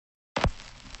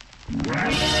Hello,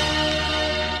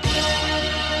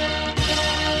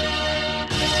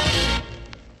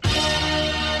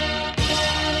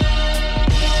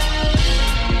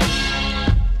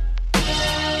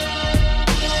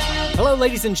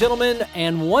 ladies and gentlemen,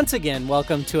 and once again,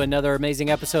 welcome to another amazing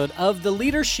episode of the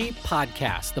Leadership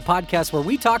Podcast, the podcast where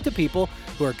we talk to people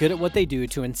who are good at what they do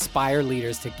to inspire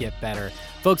leaders to get better.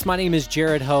 Folks, my name is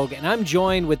Jared Hogue, and I'm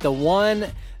joined with the one,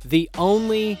 the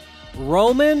only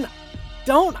Roman.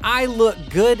 Don't I look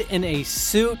good in a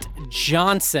suit,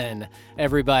 Johnson,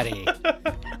 everybody?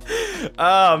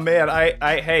 Oh, man,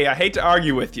 I hate to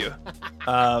argue with you.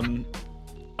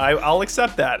 I'll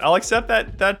accept that. I'll accept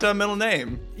that middle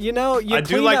name. You know, you I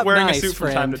clean do like up wearing nice, a suit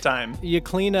from friend. time to time. You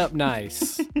clean up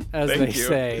nice, as Thank they you.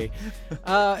 say.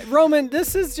 Roman,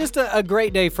 this is just a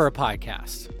great day for a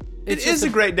podcast. It is a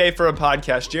great day for a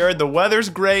podcast, Jared. The weather's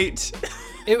great.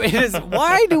 It is.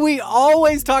 Why do we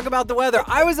always talk about the weather?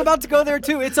 I was about to go there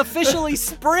too. It's officially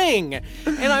spring,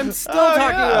 and I'm still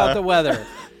talking about the weather.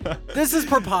 This is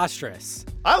preposterous.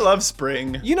 I love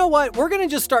spring. You know what? We're going to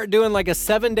just start doing like a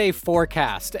 7-day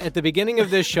forecast at the beginning of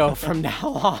this show from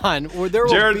now on. Where there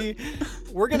will be,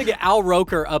 we're going to get Al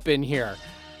Roker up in here.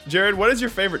 Jared, what is your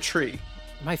favorite tree?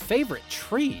 My favorite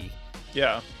tree?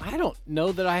 Yeah. I don't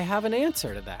know that I have an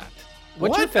answer to that.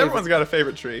 What's your What? favorite? Everyone's got a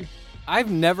favorite tree.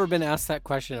 I've never been asked that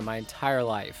question in my entire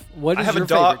life. What is I have your a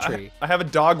dog. favorite tree? I have a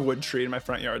dogwood tree in my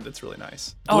front yard that's really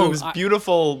nice. Oh, Blooms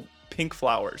beautiful pink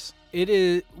flowers. It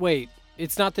is. Wait,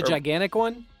 it's not the gigantic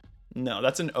one? No,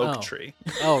 that's an oak tree.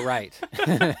 Oh, right.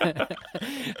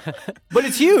 But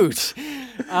it's huge.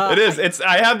 It is.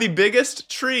 I have the biggest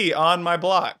tree on my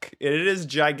block. It is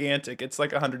gigantic. It's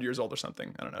like 100 years old or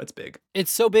something. I don't know. It's big.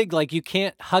 It's so big, like you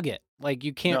can't hug it. Like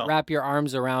you can't No. wrap your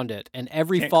arms around it. And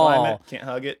every Can't fall, climb it. Can't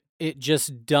hug it. it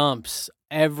just dumps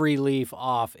every leaf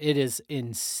off. It is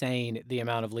insane the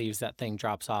amount of leaves that thing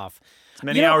drops off. It's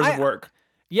many hours of work.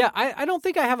 Yeah, I don't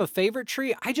think I have a favorite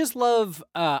tree. I just love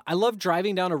I love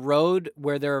driving down a road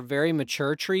where there are very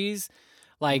mature trees.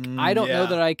 Like I don't know yeah.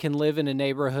 that I can live in a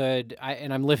neighborhood,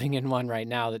 and I'm living in one right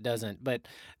now that doesn't. But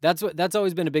that's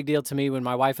always been a big deal to me when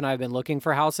my wife and I have been looking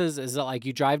for houses. Is that like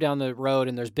you drive down the road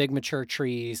and there's big mature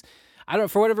trees. I don't,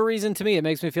 for whatever reason, to me it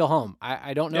makes me feel home.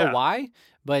 I don't know why,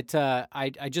 but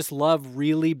I just love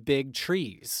really big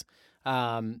trees.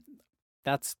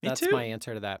 That's my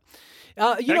answer to that.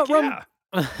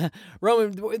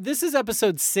 Roman, this is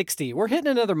episode 60. We're hitting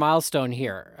another milestone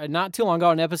here. Not too long ago,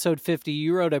 on episode 50,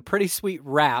 you wrote a pretty sweet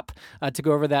rap to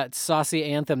go over that saucy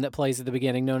anthem that plays at the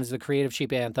beginning, known as the Creative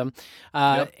Sheep Anthem.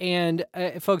 And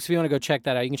folks, if you want to go check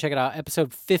that out, you can check it out.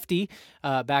 Episode 50,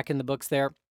 back in the books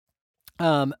there.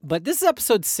 But this is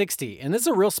episode 60, and this is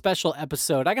a real special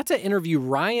episode. I got to interview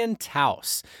Ryan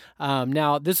Taus.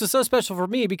 Now, this is so special for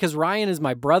me because Ryan is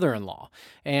my brother-in-law,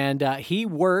 and he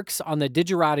works on the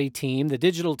Digerati team, the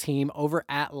digital team over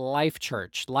at Life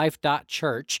Church,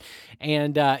 life.church.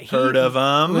 And Heard of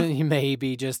them?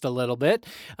 Maybe just a little bit.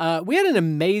 We had an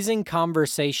amazing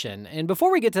conversation. And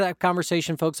before we get to that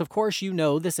conversation, folks, of course, you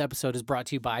know this episode is brought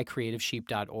to you by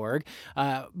creativesheep.org.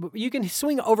 You can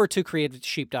swing over to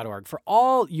creativesheep.org for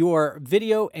all your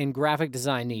video and graphic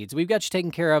design needs. We've got you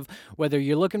taken care of, whether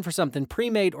you're looking for something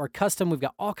pre-made or custom. We've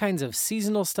got all kinds of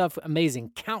seasonal stuff,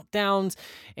 amazing countdowns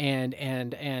and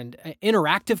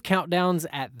interactive countdowns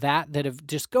at that have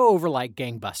just go over like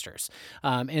gangbusters.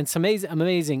 And some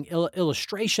amazing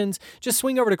illustrations. Just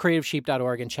swing over to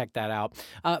creativesheep.org and check that out.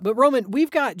 But Roman,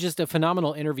 we've got just a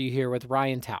phenomenal interview here with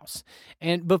Ryan Taus.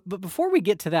 And but before we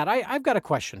get to that, I've got a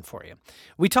question for you.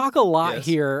 We talk a lot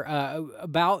here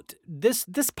about this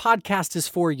podcast is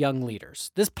for young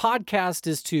leaders. This podcast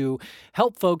is to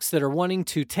help folks that are wanting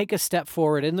to take a step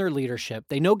forward in their leadership.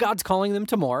 They know God's calling them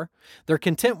to more. They're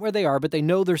content where they are, but they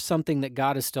know there's something that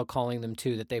God is still calling them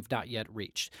to that they've not yet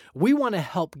reached. We want to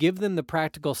help give them the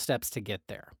practical steps to get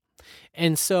there.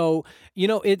 And so,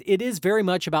 it is very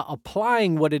much about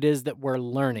applying what it is that we're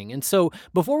learning. And so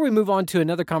before we move on to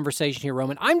another conversation here,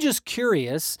 Roman, I'm just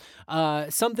curious,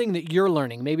 something that you're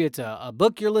learning. Maybe it's a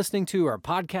book you're listening to or a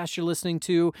podcast you're listening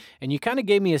to, and you kind of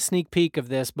gave me a sneak peek of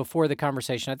this before the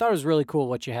conversation. I thought it was really cool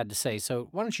what you had to say. So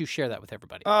why don't you share that with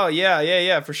everybody? Oh,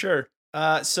 yeah, for sure.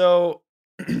 So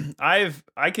I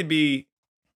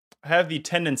have the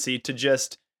tendency to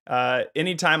just,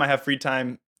 anytime I have free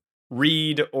time,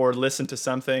 read or listen to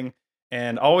something,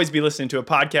 and always be listening to a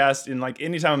podcast. And like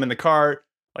anytime I'm in the car,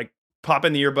 like pop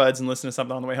in the earbuds and listen to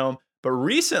something on the way home. But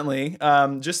recently,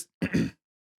 just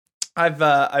I've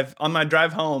on my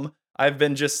drive home, I've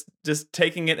been just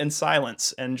taking it in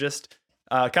silence and just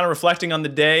kind of reflecting on the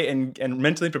day and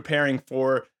mentally preparing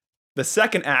for the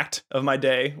second act of my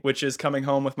day, which is coming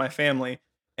home with my family.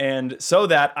 and so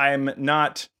that I'm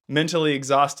not mentally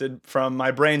exhausted from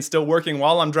my brain still working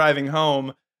while I'm driving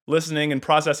home, listening and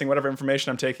processing whatever information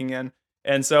I'm taking in.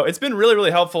 And so it's been really,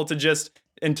 really helpful to just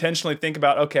intentionally think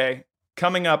about, okay,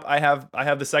 coming up, I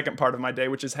have the second part of my day,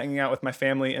 which is hanging out with my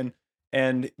family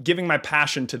and giving my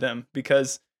passion to them,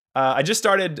 because I just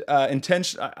started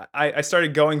I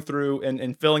started going through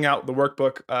and filling out the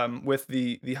workbook with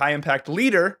the High Impact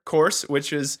Leader course,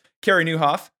 which is Carey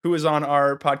Nieuwhof, who was on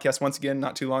our podcast once again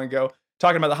not too long ago,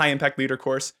 talking about the High Impact Leader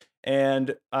course.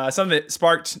 And something that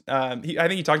sparked, I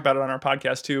think he talked about it on our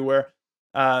podcast too, where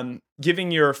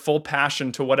giving your full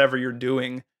passion to whatever you're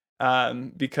doing,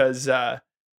 because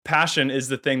passion is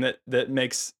the thing that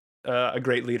makes a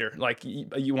great leader. Like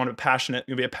you want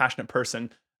you'll be a passionate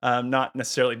person, not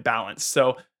necessarily balanced.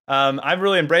 So I've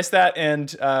really embraced that, and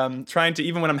trying to,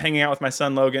 even when I'm hanging out with my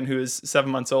son Logan, who is 7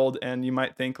 months old, and you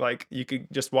might think like you could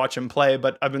just watch him play,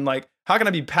 but I've been like, how can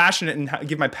I be passionate and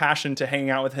give my passion to hanging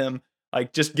out with him?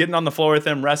 Like just getting on the floor with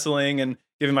him, wrestling, and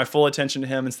giving my full attention to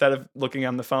him instead of looking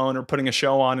on the phone or putting a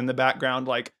show on in the background.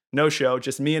 Like no show,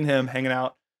 just me and him hanging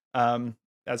out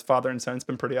as father and son. It's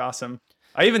been pretty awesome.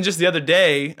 I even just the other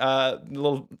day,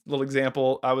 little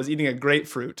example, I was eating a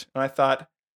grapefruit, and I thought,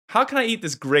 how can I eat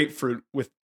this grapefruit with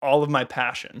all of my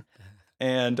passion?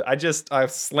 And I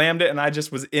slammed it, and I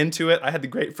just was into it. I had the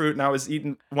grapefruit, and I was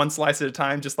eating one slice at a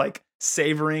time, just like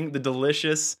savoring the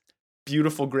delicious,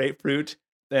 beautiful grapefruit.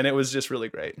 And it was just really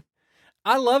great.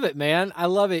 I love it, man. I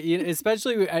love it.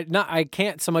 Especially, I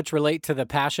can't so much relate to the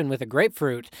passion with a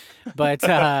grapefruit, but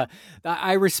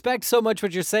I respect so much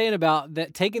what you're saying about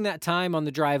that, taking that time on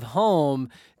the drive home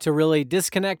to really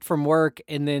disconnect from work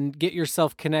and then get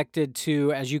yourself connected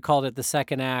to, as you called it, the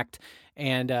second act,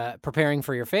 and preparing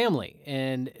for your family.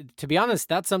 And to be honest,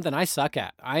 that's something I suck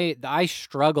at. I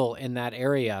struggle in that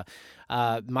area.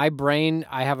 My brain,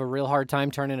 I have a real hard time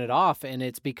turning it off, and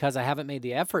it's because I haven't made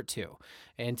the effort to,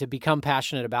 and to become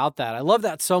passionate about that. I love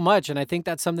that so much, and I think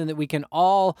that's something that we can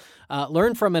all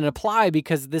learn from and apply,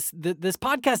 because this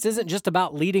podcast isn't just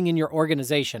about leading in your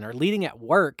organization or leading at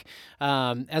work.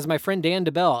 As my friend Dan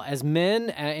DeBell, as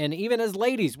men and even as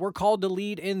ladies, we're called to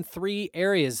lead in 3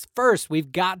 areas. First,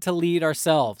 we've got to lead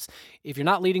ourselves. If you're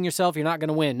not leading yourself, you're not going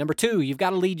to win. Number 2, you've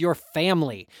got to lead your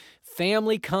family.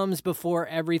 Family comes before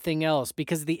everything else,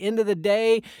 because at the end of the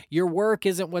day, your work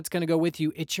isn't what's going to go with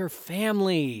you. It's your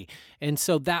family. And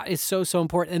so that is so, so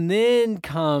important. And then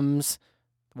comes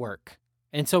work.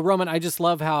 And so, Roman, I just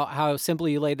love how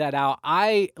simply you laid that out.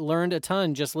 I learned a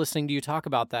ton just listening to you talk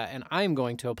about that, and I'm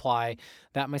going to apply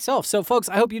that myself. So, folks,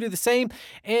 I hope you do the same.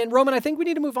 And, Roman, I think we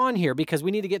need to move on here, because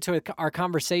we need to get to our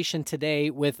conversation today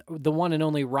with the one and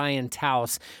only Ryan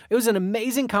Taus. It was an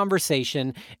amazing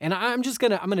conversation, and I'm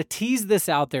going to tease this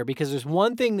out there, because there's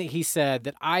one thing that he said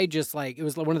that I just it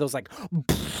was one of those like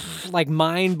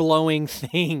mind-blowing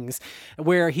things,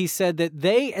 where he said that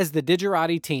they, as the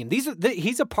Digerati team,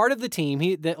 he's a part of the team.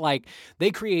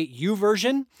 They create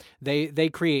YouVersion, they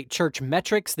create church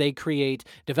metrics, they create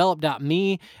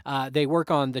develop.me, they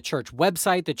work on the church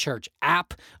website, the church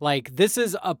app. Like, this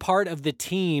is a part of the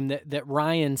team that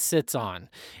Ryan sits on,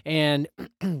 and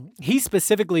he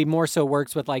specifically more so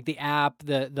works with like the app,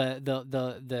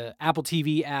 the Apple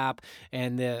TV app,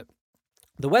 and the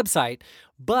website.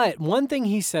 But one thing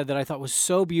he said that I thought was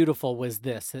so beautiful was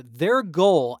this: that their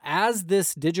goal as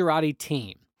this Digerati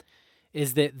team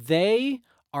is that they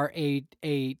are a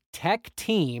tech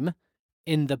team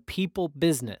in the people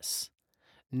business,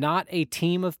 not a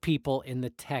team of people in the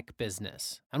tech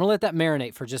business. I'm going to let that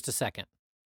marinate for just a second.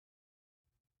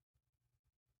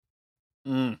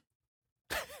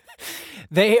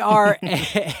 They are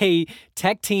a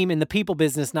tech team in the people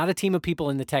business, not a team of people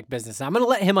in the tech business. Now, I'm going to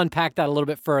let him unpack that a little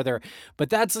bit further, but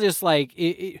that's just like,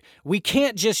 we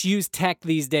can't just use tech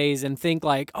these days and think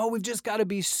like, oh, we've just got to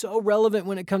be so relevant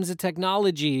when it comes to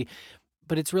technology.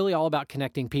 But it's really all about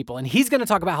connecting people. And he's going to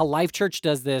talk about how Life Church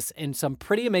does this in some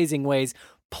pretty amazing ways,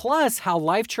 plus how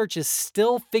Life Church is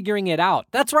still figuring it out.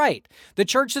 That's right. The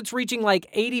church that's reaching like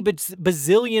 80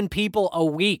 bazillion people a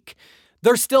week,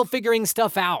 they're still figuring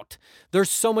stuff out. There's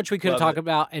so much we could talk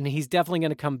about, and he's definitely going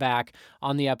to come back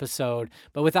on the episode.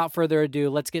 But without further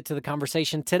ado, let's get to the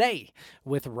conversation today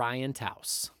with Ryan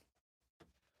Taus.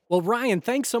 Well, Ryan,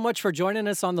 thanks so much for joining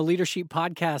us on the Leadership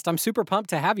Podcast. I'm super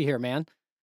pumped to have you here, man.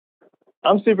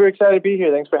 I'm super excited to be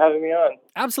here. Thanks for having me on.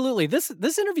 Absolutely. This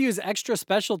interview is extra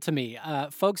special to me.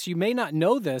 Folks, you may not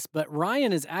know this, but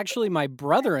Ryan is actually my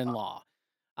brother-in-law.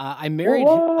 I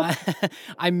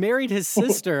married his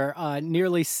sister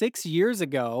nearly 6 years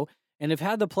ago, and have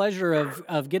had the pleasure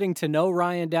of getting to know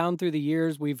Ryan down through the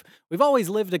years. We've always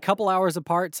lived a couple hours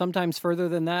apart, sometimes further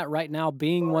than that. Right now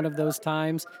being one of those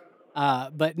times.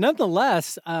 But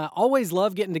nonetheless, always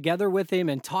love getting together with him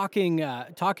and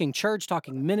talking church,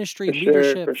 talking ministry, For sure,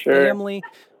 leadership, for sure. family.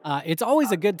 It's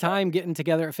always a good time getting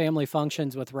together at family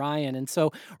functions with Ryan. And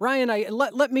so, Ryan,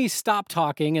 let me stop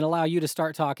talking and allow you to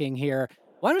start talking here.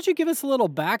 Why don't you give us a little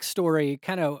backstory,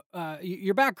 kind of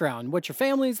your background, what your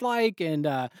family's like,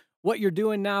 and what you're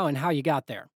doing now, and how you got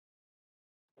there?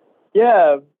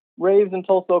 Yeah, raised in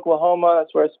Tulsa, Oklahoma.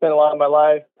 That's where I spent a lot of my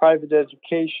life. Private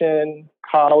education,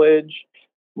 college.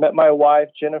 Met my wife,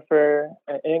 Jennifer,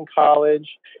 in college.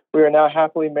 We are now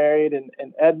happily married in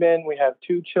Edmond. We have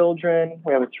 2 children.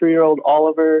 We have a 3-year-old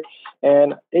Oliver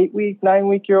and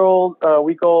 9-week-old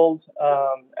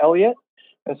Elliot.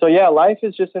 And so, yeah, life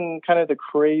is just in kind of the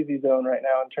crazy zone right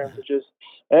now in terms of just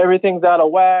everything's out of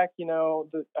whack. You know,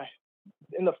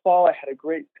 in the fall, I had a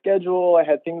great schedule. I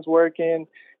had things working.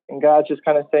 And God's just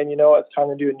kind of saying, you know what, it's time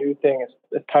to do a new thing.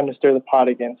 It's time to stir the pot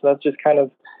again. So that's just kind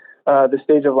of the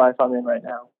stage of life I'm in right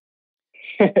now.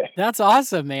 That's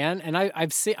awesome, man. And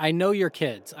I know your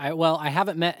kids. I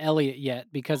haven't met Elliot yet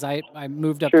because I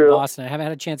moved up to True. Boston. I haven't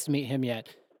had a chance to meet him yet.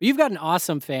 You've got an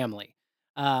awesome family.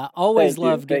 Always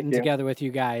love getting together with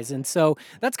you guys. And so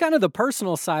that's kind of the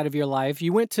personal side of your life.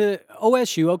 You went to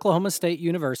OSU, Oklahoma State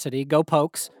University. Go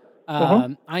Pokes.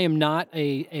 I am not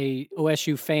a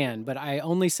OSU fan, but I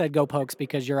only said Go Pokes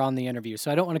because you're on the interview. So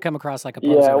I don't want to come across like a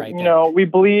poser right there. You know, we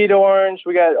bleed orange.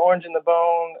 We got orange in the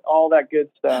bone, all that good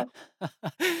stuff.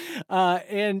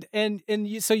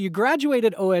 So you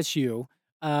graduated OSU.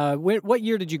 What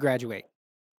year did you graduate?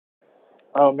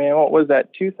 Oh man, what was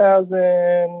that?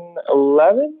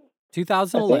 2011?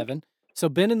 2011. So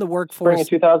been in the workforce. Spring of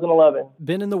 2011.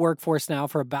 Been in the workforce now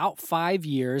for about 5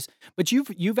 years, but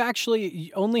you've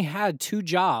actually only had 2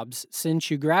 jobs since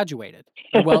you graduated.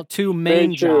 Well, 2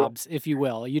 main jobs, if you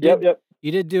will. You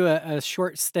did do a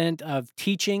short stint of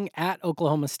teaching at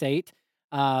Oklahoma State.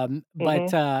 But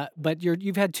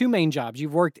you've had 2 main jobs.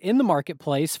 You've worked in the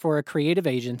marketplace for a creative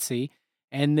agency,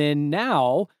 and then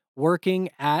now working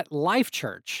at Life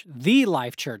Church, the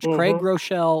Life Church, Craig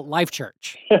Groeschel Life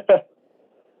Church.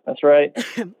 That's right.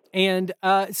 And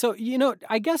so, you know,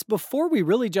 I guess before we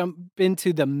really jump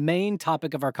into the main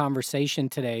topic of our conversation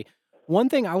today, one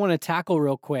thing I want to tackle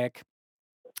real quick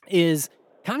is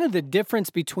kind of the difference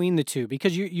between the two,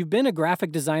 because you've been a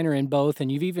graphic designer in both, and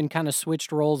you've even kind of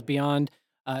switched roles beyond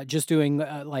just doing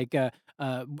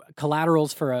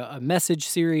collaterals for a message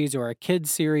series or a kids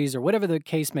series or whatever the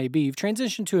case may be. You've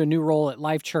transitioned to a new role at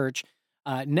Life Church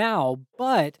now.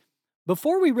 But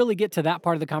before we really get to that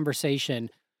part of the conversation,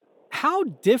 how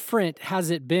different has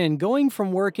it been going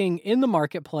from working in the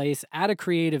marketplace at a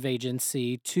creative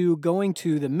agency to going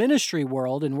to the ministry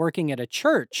world and working at a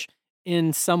church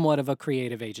in somewhat of a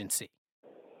creative agency?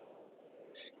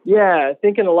 Yeah, I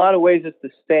think in a lot of ways it's the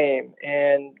same.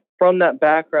 And from that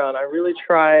background, I really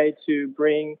try to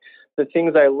bring the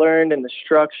things I learned and the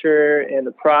structure and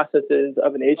the processes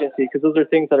of an agency, because those are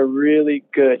things that are really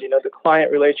good. You know, the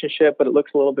client relationship, but it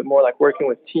looks a little bit more like working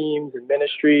with teams and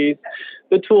ministries.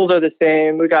 The tools are the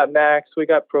same. We got Max, we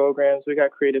got programs, we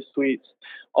got creative suites.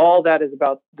 All that is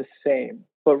about the same.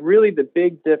 But really the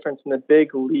big difference and the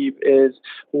big leap is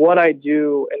what I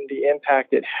do and the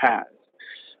impact it has.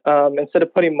 Instead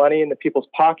of putting money into people's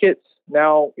pockets,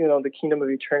 now, you know, the kingdom of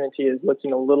eternity is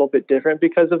looking a little bit different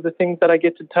because of the things that I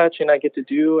get to touch and I get to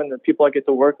do and the people I get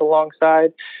to work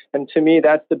alongside. And to me,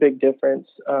 that's the big difference.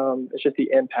 It's just the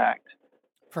impact.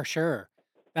 For sure.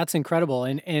 That's incredible.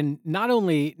 And not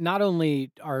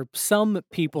only are some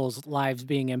people's lives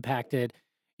being impacted,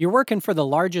 you're working for the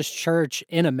largest church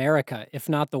in America, if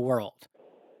not the world.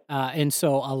 And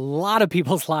so a lot of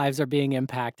people's lives are being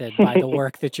impacted by the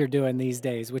work that you're doing these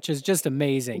days, which is just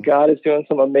amazing. God is doing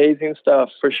some amazing stuff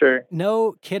for sure.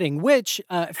 No kidding. Which,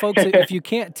 folks, if you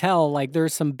can't tell, like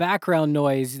there's some background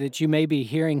noise that you may be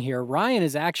hearing here. Ryan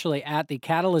is actually at the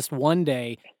Catalyst One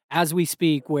Day as we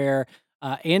speak, where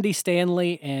Andy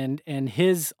Stanley and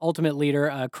his ultimate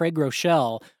leader, Craig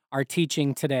Groeschel, are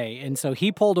teaching today. And so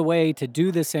he pulled away to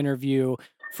do this interview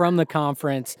from the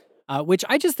conference. Which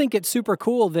I just think it's super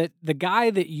cool that the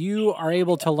guy that you are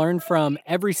able to learn from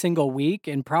every single week,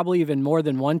 and probably even more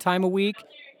than one time a week,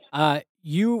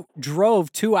 you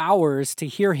drove 2 hours to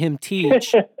hear him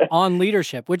teach on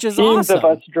leadership, which is awesome. Teams of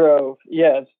us drove.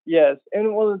 Yes.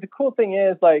 And well, the cool thing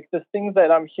is, like, the things that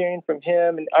I'm hearing from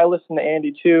him, and I listen to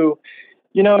Andy too,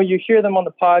 you know, you hear them on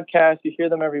the podcast, you hear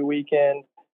them every weekend,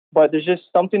 but there's just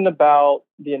something about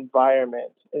the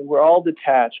environment. And we're all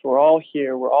detached. We're all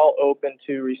here. We're all open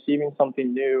to receiving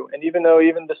something new. And even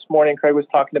this morning, Craig was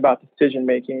talking about decision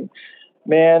making,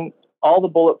 man, all the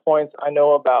bullet points I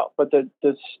know about, but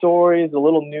the stories, the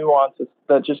little nuances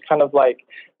that just kind of like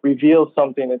reveal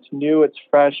something. It's new, it's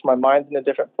fresh. My mind's in a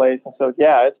different place, and so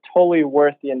yeah, it's totally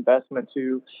worth the investment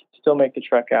to still make the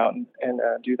trek out and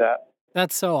do that.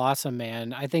 That's so awesome,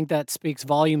 man. I think that speaks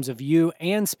volumes of you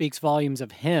and speaks volumes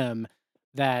of him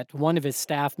that one of his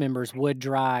staff members would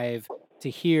drive to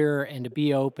hear and to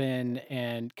be open.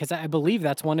 And because I believe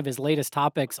that's one of his latest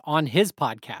topics on his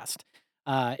podcast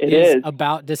It is is.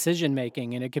 about decision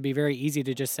making. And it could be very easy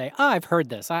to just say, oh, I've heard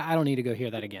this. I don't need to go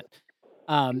hear that again.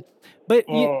 But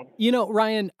Mm. you know,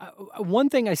 Ryan, one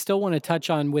thing I still want to touch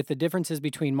on with the differences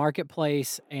between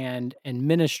marketplace and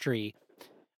ministry.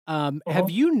 Have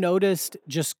Mhm. you noticed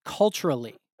just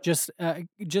culturally, just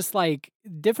like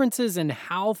differences in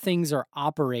how things are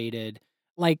operated?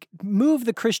 Like, move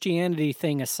the Christianity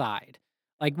thing aside.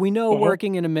 Like, we know Mhm.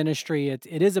 working in a ministry, it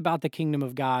is about the kingdom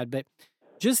of God, but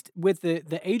just with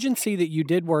the agency that you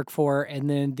did work for, and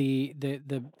then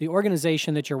the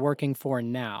organization that you're working for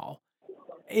now,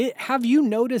 have you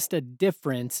noticed a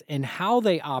difference in how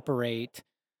they operate?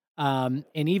 And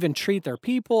even treat their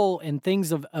people and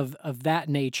things of that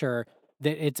nature,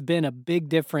 that it's been a big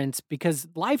difference because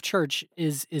Life Church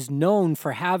is known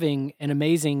for having an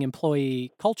amazing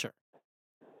employee culture.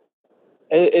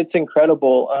 It's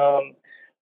incredible.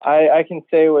 I can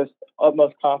say with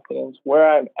utmost confidence where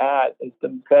I'm at is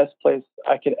the best place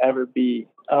I could ever be.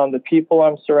 The people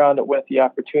I'm surrounded with, the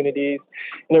opportunities,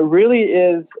 and it really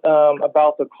is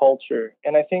about the culture.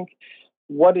 And I think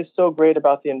what is so great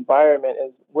about the environment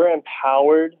is we're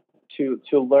empowered to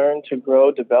learn, to grow,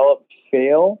 develop,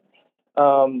 fail.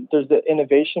 There's the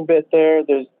innovation bit there.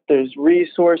 There's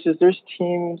resources. There's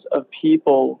teams of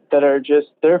people that are just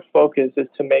their focus is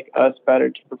to make us better,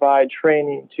 to provide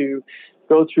training, to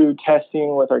go through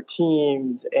testing with our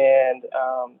teams, and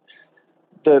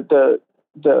the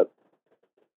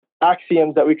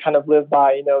axioms that we kind of live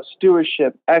by. You know,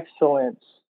 stewardship, excellence,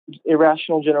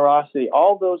 irrational generosity.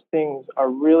 All those things are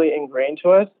really ingrained to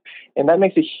us, and that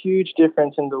makes a huge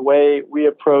difference in the way we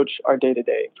approach our day to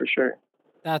day, for sure.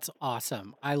 That's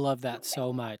awesome. I love that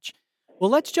so much. Well,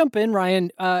 let's jump in,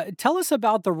 Ryan. Tell us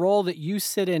about the role that you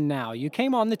sit in now. You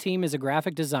came on the team as a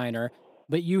graphic designer,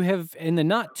 but you have, in the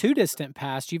not too distant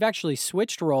past, you've actually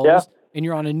switched Yeah. roles and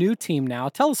you're on a new team now.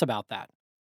 Tell us about that.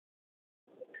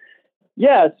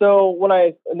 Yeah, so when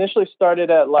I initially started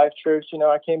at Life Church, you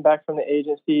know, I came back from the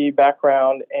agency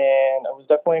background and I was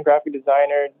definitely a graphic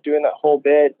designer doing that whole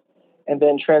bit and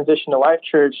then transitioned to Life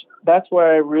Church. That's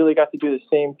where I really got to do the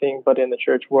same thing, but in the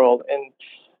church world. And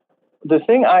the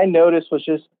thing I noticed was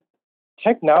just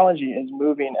technology is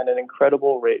moving at an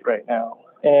incredible rate right now.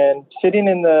 And sitting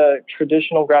in the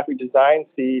traditional graphic design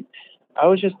seat, I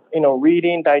was just, you know,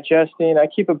 reading, digesting. I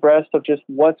keep abreast of just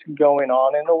what's going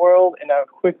on in the world. And it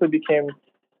quickly became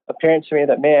apparent to me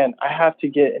that, man, I have to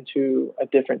get into a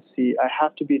different seat. I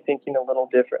have to be thinking a little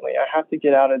differently. I have to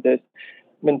get out of this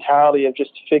mentality of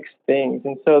just fixed things.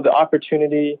 And so the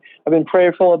opportunity, I've been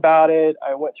prayerful about it.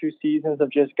 I went through seasons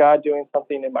of just God doing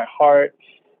something in my heart.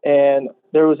 And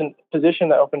there was a position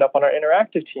that opened up on our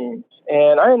interactive team.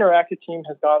 And our interactive team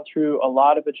has gone through a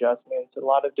lot of adjustments, a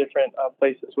lot of different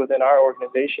places within our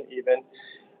organization, even.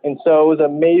 And so it was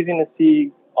amazing to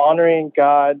see honoring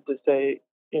God to say,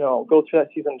 you know, go through that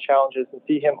season of challenges and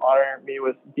see Him honor me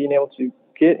with being able to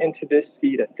get into this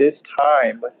seat at this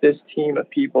time with this team of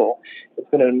people. It's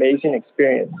been an amazing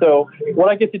experience. So what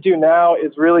I get to do now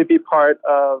is really be part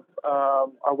of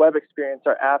our web experience,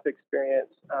 our app experience,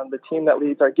 the team that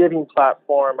leads our giving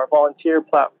platform, our volunteer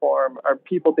platform, our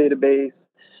people database,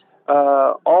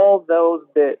 all those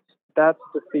bits. That's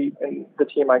the seat and the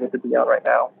team I get to be on right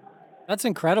now. That's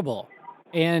incredible.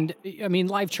 And I mean,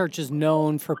 Life Church is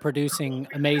known for producing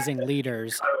amazing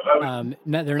leaders.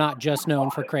 They're not just known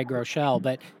for Craig Rochelle,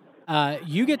 but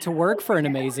you get to work for an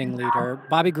amazing leader,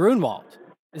 Bobby Grunwald.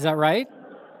 Is that right?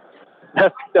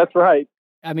 That's right.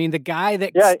 I mean, the guy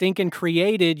that Yeah. stinking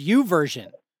created YouVersion.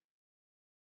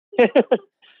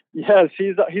 Yes,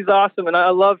 he's awesome, and I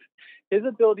love his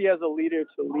ability as a leader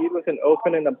to lead with an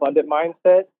open and abundant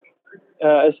mindset.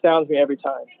 Astounds me every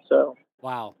time. So.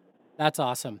 Wow, that's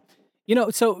awesome. You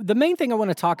know, so the main thing I want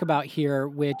to talk about here,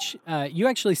 which you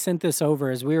actually sent this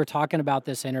over as we were talking about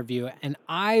this interview, and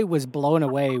I was blown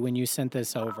away when you sent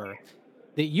this over,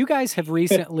 that you guys have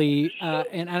recently,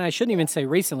 and I shouldn't even say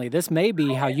recently, this may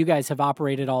be how you guys have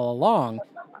operated all along,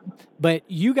 but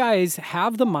you guys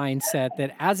have the mindset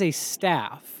that as a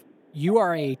staff, you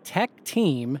are a tech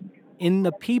team in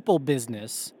the people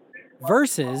business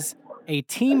versus a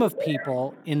team of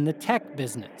people in the tech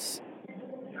business.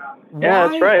 Yeah,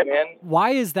 that's right, man.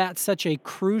 Why is that such a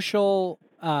crucial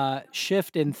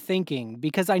shift in thinking?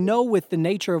 Because I know with the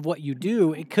nature of what you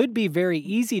do, it could be very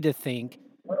easy to think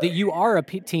that you are a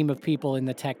team of people in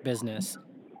the tech business.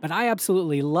 But I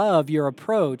absolutely love your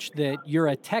approach that you're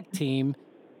a tech team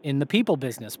in the people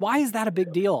business. Why is that a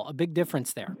big deal, a big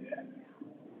difference there?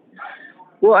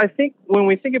 Well, I think when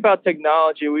we think about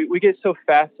technology, we get so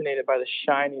fascinated by the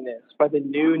shininess, by the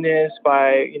newness,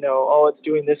 by, oh, it's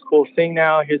doing this cool thing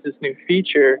now. Here's this new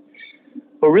feature.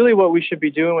 But really what we should be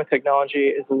doing with technology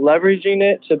is leveraging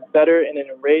it to better and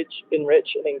enrich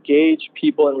and engage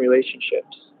people in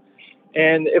relationships.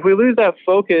 And if we lose that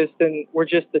focus, then we're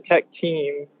just the tech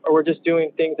team, or we're just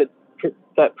doing things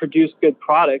that produce good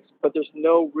products, but there's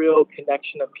no real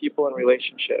connection of people and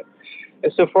relationship.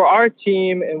 And so for our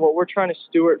team and what we're trying to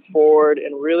steward forward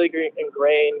and really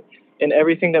ingrain in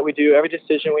everything that we do, every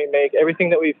decision we make, everything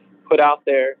that we've put out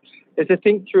there, is to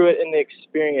think through it in the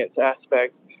experience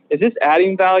aspect. Is this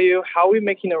adding value? How are we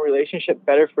making a relationship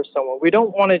better for someone? We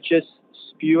don't want to just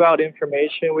spew out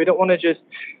information. We don't want to just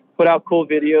put out cool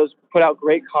videos, put out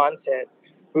great content.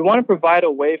 We want to provide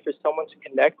a way for someone to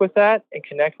connect with that and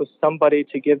connect with somebody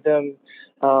to give them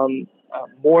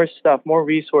more stuff, more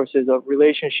resources of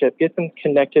relationship, get them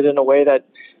connected in a way that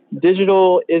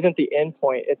digital isn't the end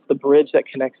point. It's the bridge that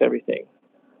connects everything.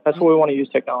 That's what we want to use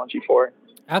technology for.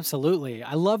 Absolutely.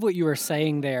 I love what you were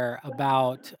saying there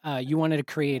about you wanted to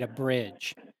create a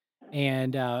bridge.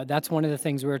 And that's one of the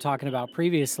things we were talking about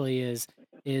previously is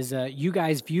you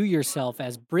guys view yourself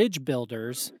as bridge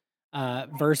builders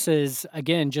versus,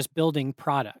 again, just building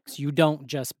products. You don't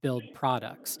just build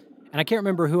products. And I can't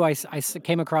remember who I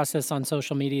came across this on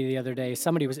social media the other day.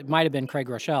 It might have been Craig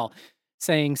Rochelle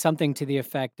saying something to the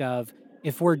effect of,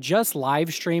 if we're just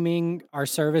live streaming our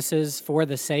services for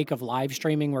the sake of live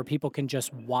streaming where people can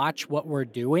just watch what we're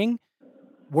doing,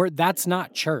 that's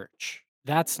not church.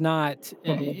 That's not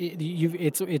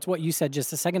it's what you said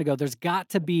just a second ago. There's got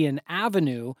to be an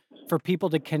avenue for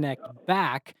people to connect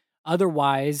back.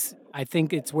 Otherwise, I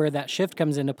think it's where that shift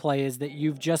comes into play, is that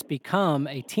you've just become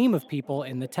a team of people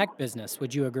in the tech business.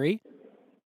 Would you agree?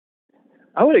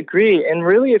 I would agree. And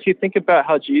really, if you think about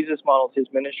how Jesus modeled his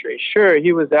ministry, sure,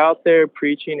 he was out there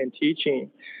preaching and teaching,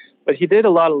 but he did a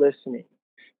lot of listening.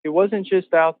 He wasn't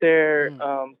just out there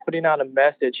putting out a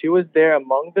message. He was there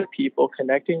among the people,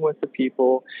 connecting with the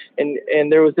people, and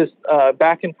there was this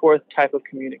back and forth type of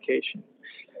communication.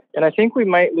 And I think we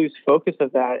might lose focus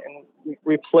of that and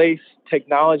replace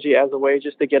technology as a way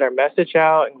just to get our message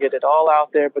out and get it all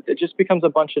out there, but it just becomes a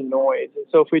bunch of noise. And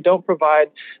so if we don't provide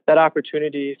that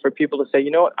opportunity for people to say, you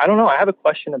know what, I don't know, I have a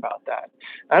question about that.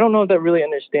 I don't know if that really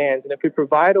understands. And if we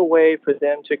provide a way for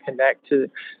them to connect to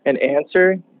an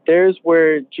answer, there's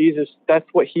where Jesus, that's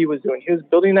what he was doing. He was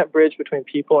building that bridge between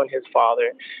people and his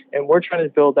Father. And we're trying to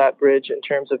build that bridge in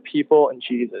terms of people and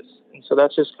Jesus. And so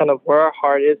that's just kind of where our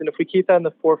heart is. And if we keep that in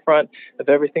the forefront of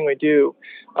everything we do,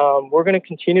 we're going to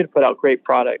continue to put out great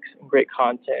products and great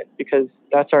content, because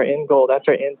that's our end goal. That's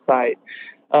our insight.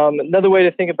 Another way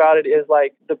to think about it is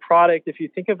like the product, if you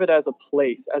think of it as a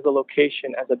place, as a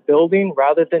location, as a building,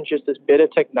 rather than just this bit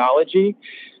of technology,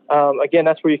 again,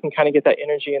 that's where you can kind of get that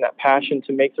energy and that passion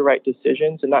to make the right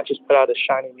decisions and not just put out a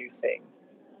shiny new thing.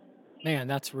 Man,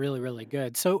 that's really, really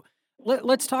good. So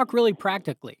let's talk really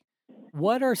practically.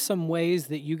 What are some ways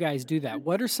that you guys do that?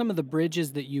 What are some of the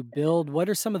bridges that you build? What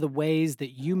are some of the ways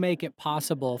that you make it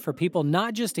possible for people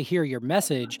not just to hear your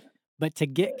message, but to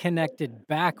get connected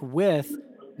back with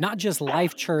not just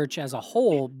Life Church as a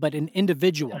whole, but an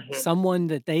individual, someone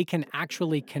that they can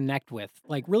actually connect with?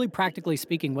 Like, really practically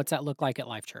speaking, what's that look like at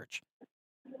Life Church?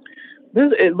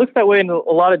 It looks that way in a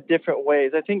lot of different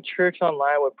ways. I think church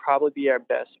online would probably be our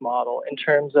best model in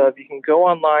terms of you can go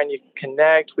online, you can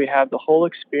connect, we have the whole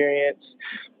experience.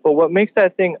 But what makes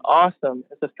that thing awesome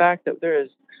is the fact that there is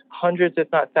hundreds,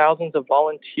 if not thousands, of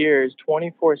volunteers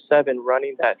 24/7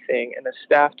 running that thing, and the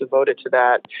staff devoted to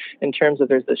that. In terms of,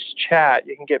 there's this chat,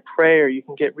 you can get prayer, you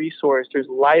can get resource, there's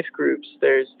life groups,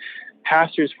 there's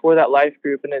pastors for that life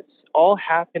group, and it's all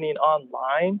happening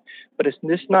online, but it's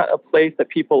just not a place that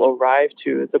people arrive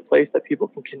to. It's a place that people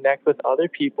can connect with other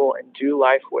people and do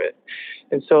life with.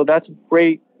 And so that's a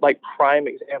great, like, prime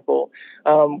example.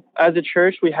 As a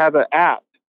church, we have an app.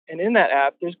 And in that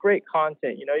app, there's great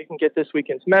content. You know, you can get this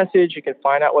weekend's message. You can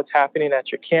find out what's happening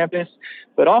at your campus.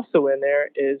 But also in there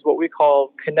is what we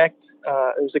call Connect.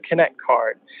 There's a Connect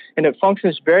card. And it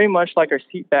functions very much like our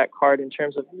seatback card in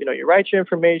terms of, you know, you write your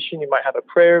information. You might have a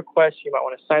prayer request. You might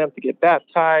want to sign up to get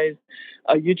baptized.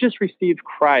 You just received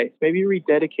Christ. Maybe you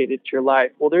rededicated your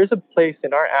life. Well, there's a place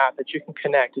in our app that you can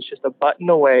connect. It's just a button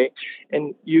away.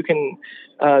 And you can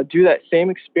do that same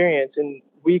experience. And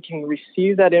we can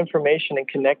receive that information and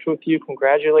connect with you,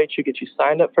 congratulate you, get you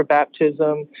signed up for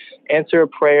baptism, answer a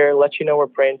prayer, let you know we're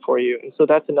praying for you. And so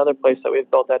that's another place that we've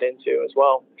built that into as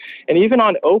well. And even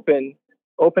on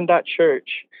open.church,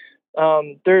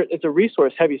 it's a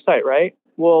resource heavy site, right?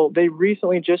 Well, they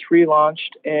recently just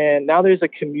relaunched, and now there's a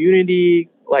community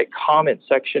comment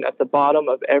section at the bottom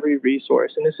of every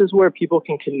resource. And this is where people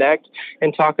can connect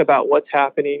and talk about what's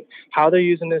happening, how they're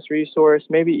using this resource,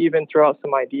 maybe even throw out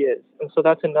some ideas. And so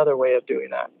that's another way of doing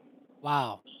that.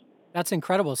 Wow. That's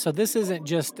incredible. So this isn't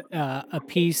just a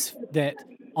piece that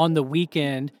on the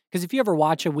weekend, because if you ever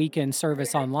watch a weekend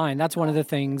service online, that's one of the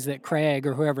things that Craig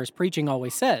or whoever is preaching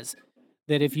always says,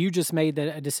 that if you just made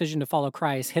a decision to follow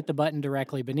Christ, hit the button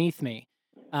directly beneath me.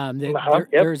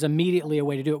 There's immediately a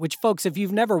way to do it, which, folks, if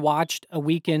you've never watched a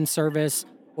weekend service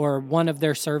or one of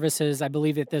their services, I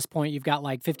believe at this point you've got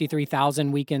like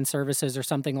 53,000 weekend services or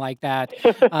something like that.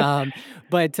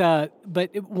 But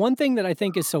one thing that I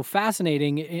think is so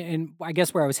fascinating, and I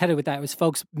guess where I was headed with that was,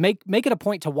 folks, make it a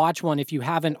point to watch one if you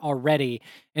haven't already,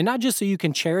 and not just so you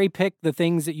can cherry pick the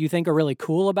things that you think are really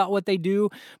cool about what they do,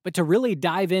 but to really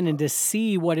dive in and to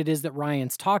see what it is that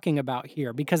Ryan's talking about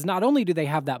here. Because not only do they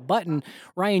have that button,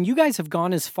 Ryan, you guys have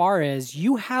gone as far as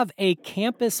you have a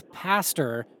campus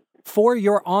pastor for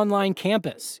your online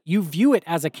campus. You view it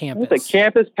as a campus. There's a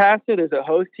campus pastor, there's a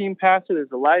host team pastor,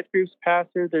 there's a life groups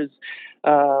pastor, there's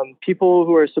people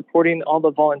who are supporting all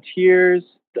the volunteers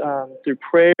through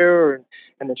prayer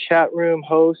and the chat room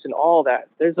host and all that.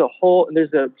 There's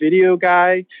a video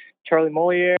guy, Charlie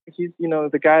Moliere. He's,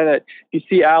 the guy that you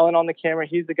see Alan on the camera.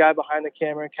 He's the guy behind the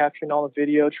camera capturing all the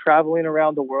video, traveling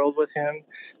around the world with him.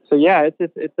 So yeah, it's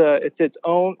its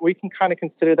own. We can kind of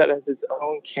consider that as its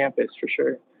own campus for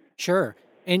sure. Sure.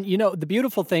 And the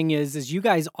beautiful thing is you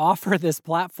guys offer this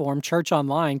platform, Church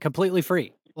Online, completely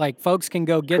free. Like, folks can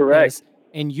go get this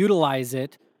and utilize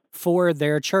it for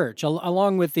their church,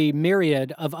 along with the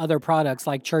myriad of other products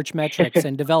like Church Metrics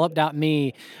and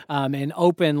Develop.me, and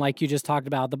Open, like you just talked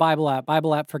about, the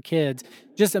Bible app for kids,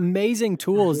 just amazing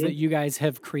tools that you guys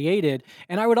have created.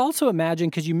 And I would also imagine,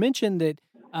 because you mentioned that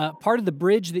part of the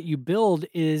bridge that you build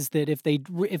is that if they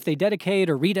dedicate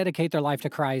or rededicate their life to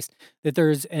Christ, that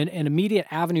there's an immediate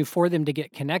avenue for them to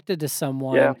get connected to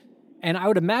someone. Yeah. And I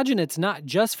would imagine it's not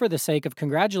just for the sake of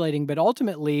congratulating, but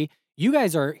ultimately you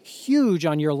guys are huge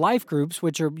on your life groups,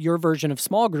 which are your version of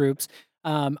small groups.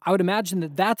 I would imagine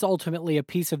that that's ultimately a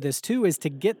piece of this too, is to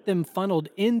get them funneled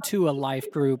into a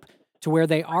life group to where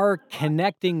they are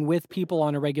connecting with people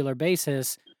on a regular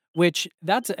basis. Which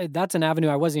that's an avenue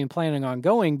I wasn't even planning on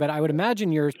going, but I would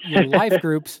imagine your life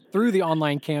groups through the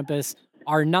online campus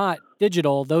are not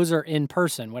digital; those are in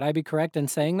person. Would I be correct in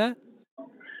saying that?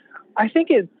 I think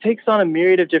it takes on a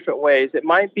myriad of different ways. It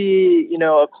might be,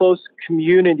 a close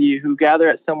community who gather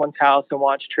at someone's house and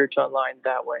watch church online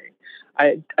that way.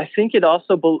 I think it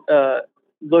also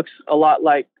looks a lot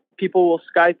like people will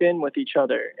Skype in with each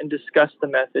other and discuss the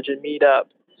message and meet up.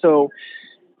 So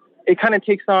it kind of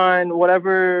takes on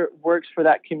whatever works for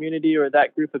that community or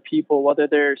that group of people, whether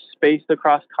they're spaced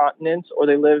across continents or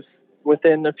they live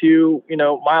within a few,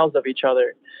 miles of each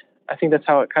other. I think that's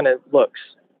how it kind of looks.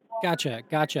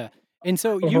 Gotcha. And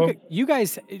so you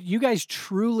guys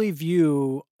truly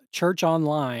view Church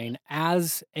Online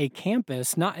as a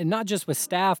campus, not just with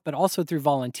staff, but also through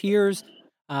volunteers.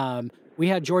 We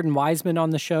had Jordan Wiseman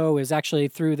on the show. It was actually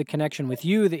through the connection with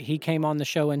you that he came on the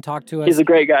show and talked to us. He's a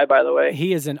great guy, by the way.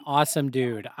 He is an awesome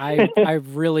dude. I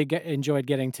really enjoyed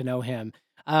getting to know him.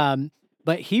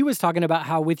 But he was talking about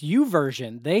how with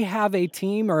YouVersion, they have a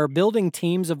team or building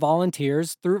teams of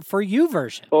volunteers for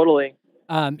YouVersion.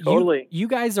 Totally. You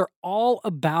guys are all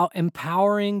about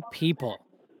empowering people.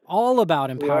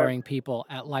 People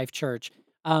at Life Church.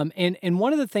 And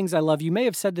one of the things I love, you may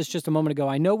have said this just a moment ago.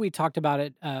 I know we talked about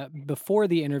it before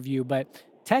the interview, but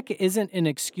tech isn't an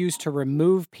excuse to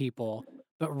remove people,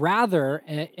 but rather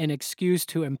an excuse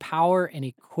to empower and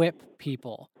equip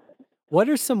people. What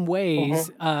are some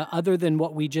ways, other than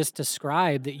what we just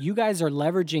described, that you guys are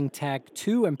leveraging tech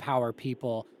to empower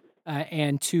people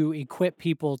and to equip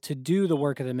people to do the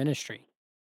work of the ministry?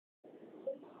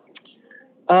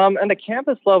 At the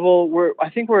campus level, I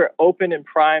think we're open and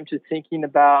primed to thinking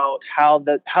about how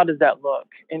does that look,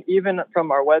 and even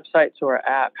from our website to our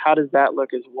app, how does that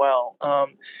look as well?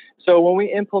 So when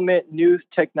we implement new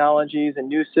technologies and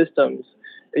new systems,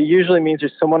 it usually means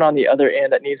there's someone on the other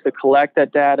end that needs to collect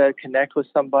that data, connect with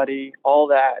somebody, all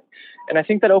that, and I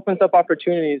think that opens up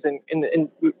opportunities. And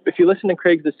if you listen to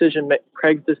Craig's decision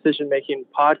making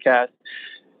podcast,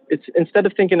 it's instead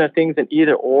of thinking of things in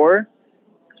either or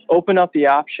open up the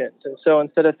options. And so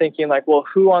instead of thinking like, well,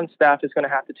 who on staff is going to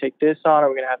have to take this on, or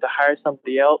we're going to have to hire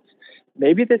somebody else,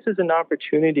 maybe this is an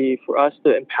opportunity for us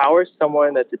to empower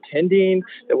someone that's attending,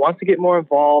 that wants to get more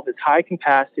involved, is high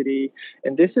capacity.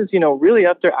 And this is, really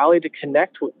up their alley to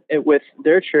connect with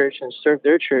their church and serve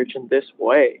their church in this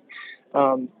way.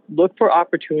 Look for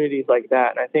opportunities like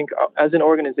that. And I think as an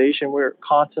organization, we're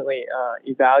constantly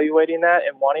evaluating that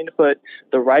and wanting to put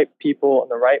the right people in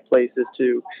the right places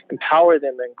to empower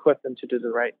them and equip them to do the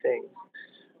right things.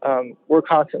 We're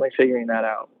constantly figuring that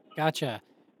out. Gotcha.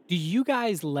 Do you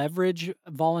guys leverage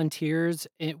volunteers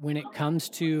when it comes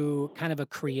to kind of a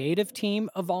creative team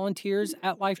of volunteers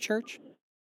at Life Church?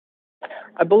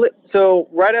 I believe so.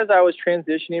 Right as I was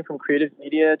transitioning from creative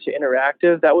media to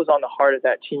interactive, that was on the heart of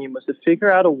that team, was to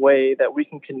figure out a way that we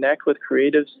can connect with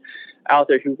creatives out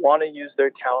there who want to use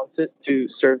their talents to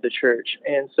serve the church.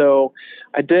 And so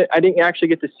I didn't actually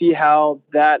get to see how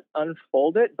that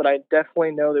unfolded, but I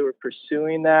definitely know they were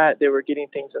pursuing that. They were getting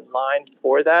things in line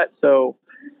for that. So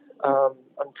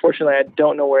unfortunately, I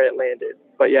don't know where it landed.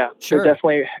 But yeah, Sure. They're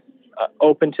definitely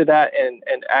open to that and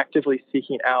actively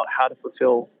seeking out how to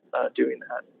fulfill doing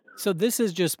that. So this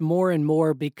is just more and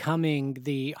more becoming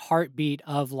the heartbeat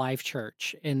of Life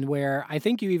Church, and where I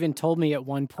think you even told me at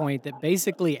one point that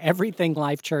basically everything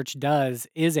Life Church does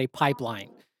is a pipeline.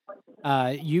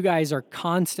 You guys are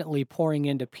constantly pouring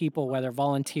into people, whether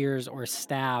volunteers or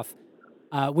staff.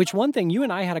 Which one thing, you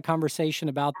and I had a conversation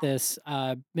about this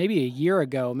maybe a year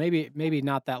ago, maybe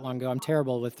not that long ago. I'm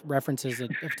terrible with references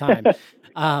of time.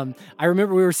 I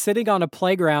remember we were sitting on a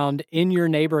playground in your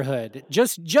neighborhood,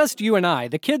 just you and I.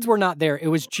 The kids were not there. It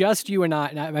was just you and I.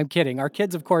 And I'm kidding. Our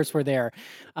kids, of course, were there.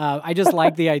 I just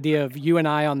like the idea of you and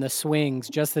I on the swings,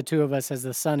 just the two of us as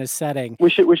the sun is setting. We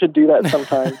should do that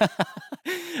sometime.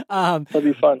 That'd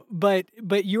be fun. But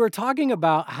you were talking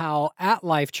about how at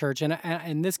Life Church,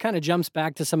 and this kind of jumps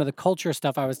back to some of the culture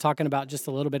stuff I was talking about just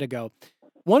a little bit ago.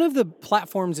 One of the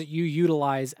platforms that you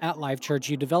utilize at Life Church,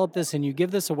 you develop this and you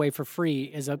give this away for free,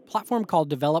 is a platform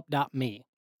called Develop.me.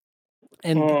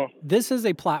 And this is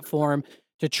a platform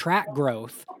to track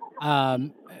growth.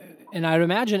 And I'd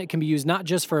imagine it can be used not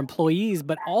just for employees,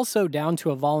 but also down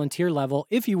to a volunteer level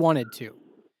if you wanted to.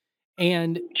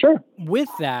 And sure. With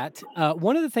that,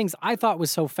 one of the things I thought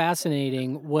was so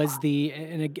fascinating was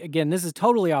and again, this is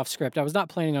totally off script. I was not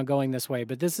planning on going this way,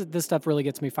 but this stuff really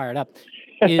gets me fired up.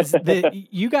 Is that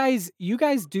you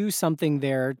guys do something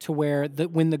there to where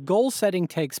when the goal setting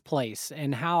takes place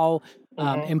and how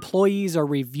employees are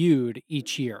reviewed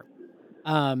each year,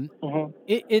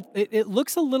 it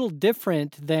looks a little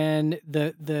different than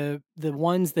the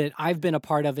ones that I've been a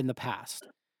part of in the past,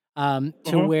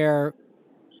 to where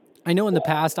I know in the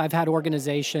past I've had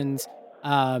organizations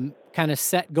kind of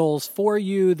set goals for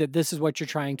you, that this is what you're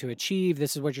trying to achieve,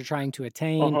 this is what you're trying to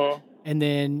attain, and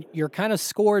then you're kind of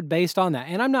scored based on that.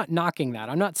 And I'm not knocking that.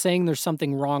 I'm not saying there's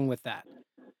something wrong with that.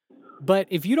 But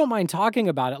if you don't mind talking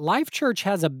about it, Life Church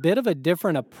has a bit of a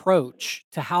different approach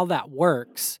to how that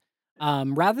works.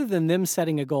 Rather than them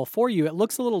setting a goal for you, it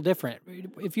looks a little different.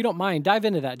 If you don't mind, dive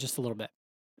into that just a little bit.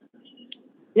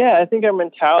 Yeah, I think our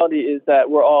mentality is that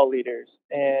we're all leaders.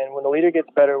 And when the leader gets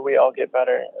better, we all get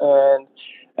better. And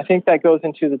I think that goes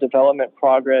into the development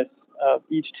progress of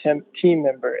each team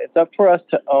member. It's up for us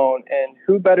to own, and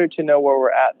who better to know where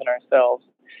we're at than ourselves.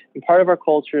 And part of our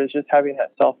culture is just having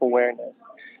that self-awareness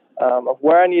of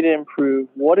where I need to improve,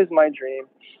 what is my dream,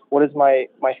 what is my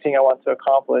thing I want to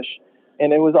accomplish.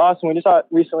 And it was awesome. We just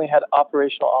recently had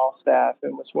operational all staff,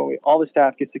 and was when all the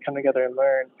staff gets to come together and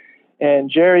learn.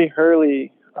 And Jerry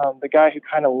Hurley, the guy who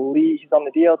kind of leads, he's on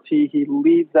the DLT, he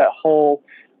leads that whole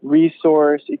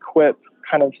resource, equip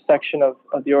kind of section of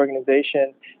the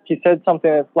organization. He said something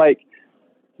that's like,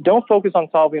 don't focus on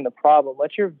solving the problem.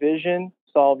 Let your vision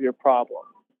solve your problem.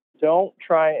 Don't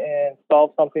try and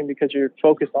solve something because you're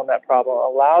focused on that problem.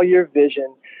 Allow your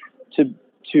vision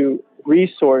to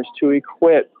resource, to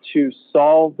equip, to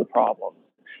solve the problem.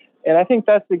 And I think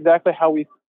that's exactly how we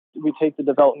take the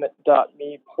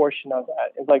Development.me portion of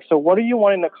that. It's like, so what are you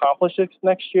wanting to accomplish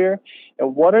next year?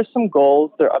 And what are some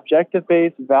goals? They're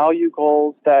objective-based value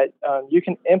goals that you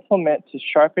can implement to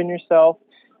sharpen yourself,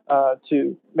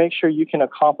 to make sure you can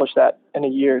accomplish that in a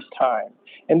year's time.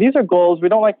 And these are goals. We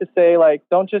don't like to say, like,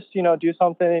 don't just, do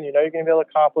something and you're going to be able to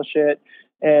accomplish it.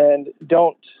 And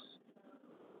don't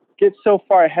get so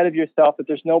far ahead of yourself that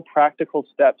there's no practical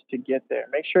steps to get there.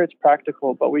 Make sure it's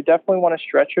practical, but we definitely want to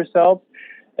stretch ourselves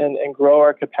and grow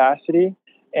our capacity.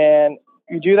 And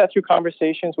you do that through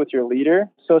conversations with your leader.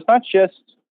 So it's not just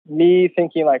me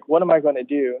thinking like, what am I going to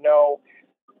do? No,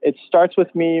 it starts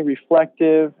with me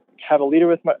reflective, have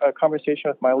a conversation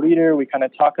with my leader. We kind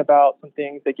of talk about some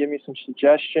things. They give me some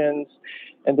suggestions,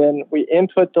 and then we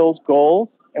input those goals,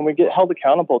 and we get held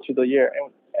accountable through the year.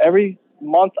 And every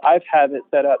month, I've had it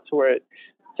set up to where it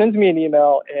sends me an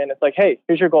email, and it's like, hey,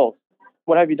 here's your goals.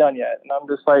 What have you done yet? And I'm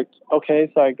just like,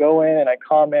 okay. So I go in and I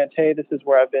comment, hey, this is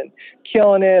where I've been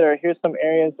killing it, or here's some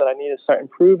areas that I need to start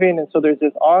improving. And so there's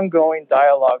this ongoing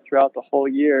dialogue throughout the whole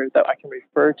year that I can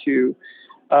refer to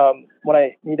when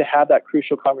I need to have that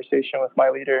crucial conversation with my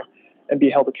leader and be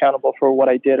held accountable for what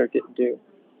I did or didn't do.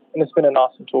 And it's been an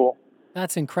awesome tool.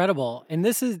 That's incredible. And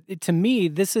this is, to me,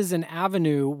 this is an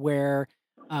avenue where,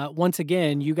 once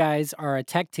again, you guys are a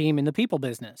tech team in the people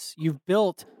business. You've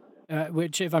built,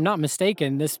 which, if I'm not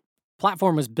mistaken, this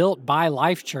platform was built by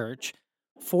Life Church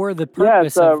for the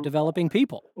purpose of developing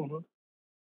people. Mm-hmm.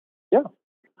 Yeah.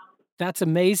 That's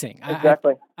amazing.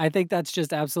 Exactly. I think that's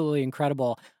just absolutely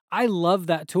incredible. I love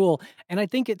that tool. And I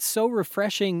think it's so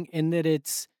refreshing in that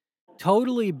it's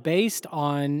totally based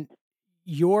on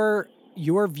your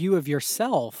view of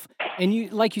yourself. And you,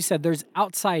 like you said, there's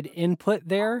outside input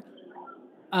there.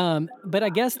 But I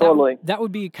guess that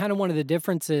would be kind of one of the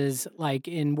differences, like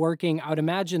in working. I would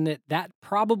imagine that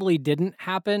probably didn't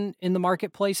happen in the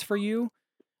marketplace for you,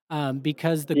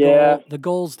 because the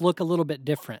goals look a little bit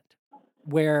different.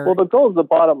 Well, the goal is the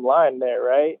bottom line there,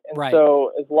 right? And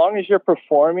so as long as you're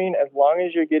performing, as long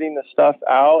as you're getting the stuff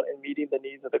out and meeting the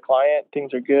needs of the client,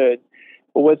 things are good.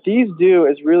 But what these do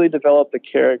is really develop the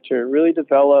character, really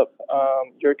develop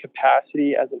your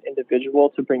capacity as an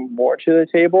individual to bring more to the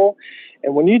table.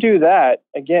 And when you do that,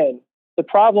 again, the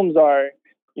problems are,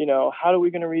 how are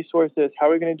we going to resource this? How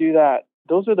are we going to do that?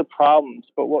 Those are the problems.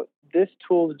 But what this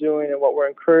tool is doing and what we're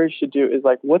encouraged to do is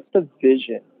like, what's the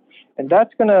vision? And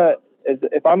that's going to,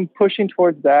 if I'm pushing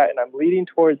towards that and I'm leading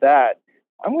towards that,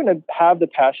 I'm going to have the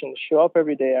passion to show up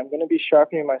every day. I'm going to be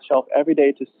sharpening myself every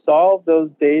day to solve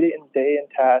those day-in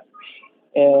tasks.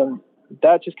 And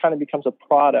that just kind of becomes a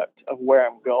product of where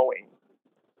I'm going.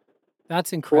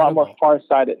 That's incredible. A lot more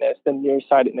far-sightedness than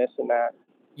nearsightedness in that.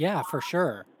 Yeah, for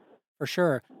sure. For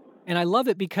sure. And I love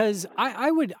it because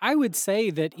I would say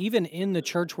that even in the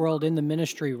church world, in the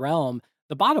ministry realm,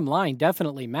 the bottom line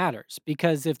definitely matters,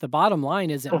 because if the bottom line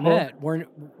isn't met,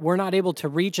 we're not able to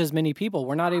reach as many people.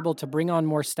 We're not able to bring on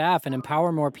more staff and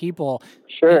empower more people.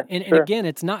 Sure. And again,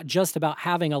 it's not just about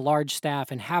having a large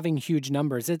staff and having huge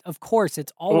numbers. Of course,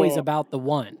 it's always about the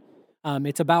one.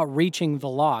 It's about reaching the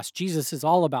lost. Jesus is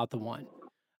all about the one.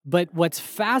 But what's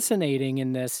fascinating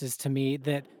in this is, to me,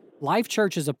 that Life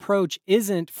Church's approach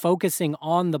isn't focusing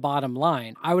on the bottom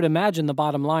line. I would imagine the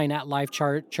bottom line at Life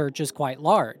Church is quite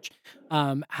large.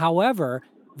 However,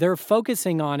 they're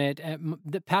focusing on it.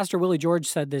 Pastor Willie George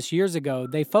said this years ago.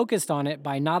 They focused on it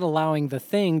by not allowing the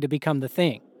thing to become the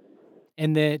thing.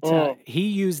 And that he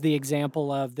used the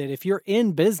example of that if you're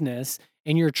in business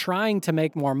and you're trying to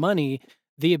make more money,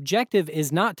 the objective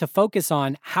is not to focus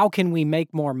on how can we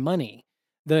make more money.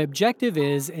 The objective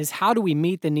is how do we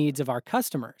meet the needs of our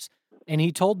customers? And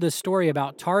he told this story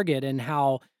about Target and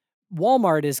how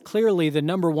Walmart is clearly the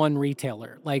number one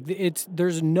retailer. Like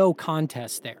there's no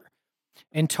contest there.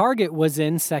 And Target was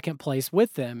in second place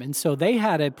with them. And so they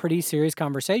had a pretty serious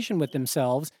conversation with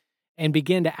themselves and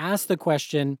began to ask the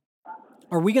question,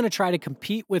 are we going to try to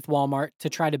compete with Walmart to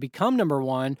try to become number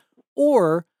one?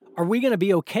 Or are we going to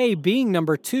be okay being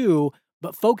number two,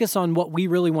 but focus on what we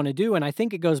really want to do? And I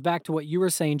think it goes back to what you were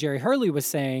saying, Jerry Hurley was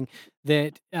saying,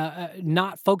 that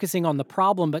not focusing on the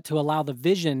problem, but to allow the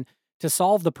vision to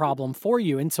solve the problem for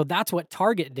you. And so that's what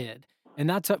Target did. And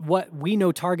that's what we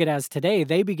know Target as today.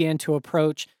 They began to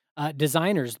approach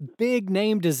designers, big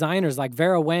name designers like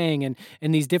Vera Wang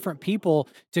and these different people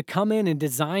to come in and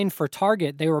design for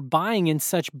Target. They were buying in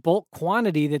such bulk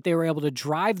quantity that they were able to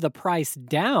drive the price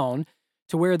down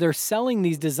to where they're selling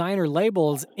these designer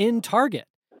labels in Target.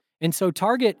 And so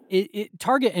Target and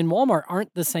Walmart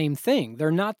aren't the same thing.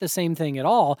 They're not the same thing at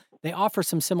all. They offer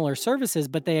some similar services,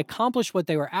 but they accomplish what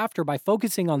they were after by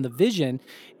focusing on the vision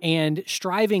and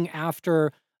striving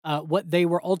after what they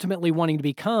were ultimately wanting to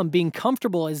become, being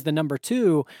comfortable as the number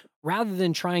two, rather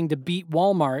than trying to beat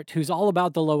Walmart, who's all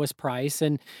about the lowest price.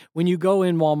 And when you go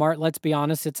in Walmart, let's be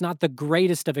honest, it's not the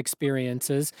greatest of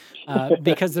experiences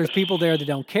because there's people there that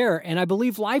don't care. And I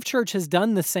believe Life Church has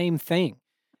done the same thing.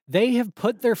 They have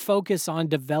put their focus on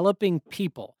developing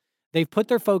people. They've put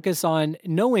their focus on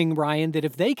knowing, Ryan, that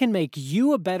if they can make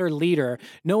you a better leader,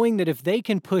 knowing that if they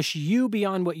can push you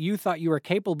beyond what you thought you were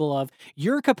capable of,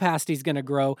 your capacity is going to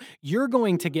grow, you're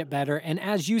going to get better. And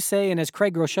as you say, and as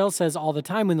Craig Groeschel says all the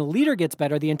time, when the leader gets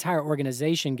better, the entire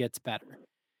organization gets better.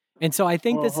 And so I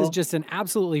think this is just an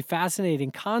absolutely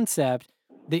fascinating concept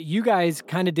that you guys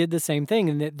kind of did the same thing,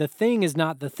 and that the thing is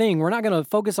not the thing. We're not going to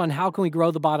focus on how can we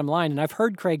grow the bottom line. And I've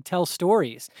heard Craig tell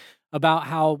stories about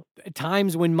how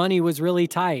times when money was really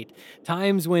tight,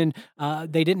 times when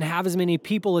they didn't have as many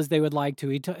people as they would like to.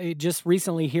 He just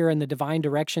recently here in the Divine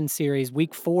Direction series,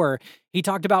 week 4, he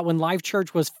talked about when Life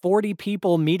Church was 40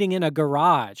 people meeting in a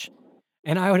garage.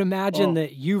 And I would imagine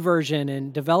that YouVersion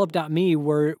and Develop.me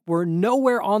were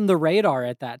nowhere on the radar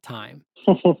at that time.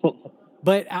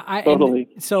 But Totally.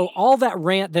 so all that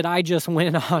rant that I just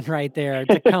went on right there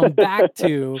to come back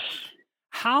to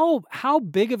how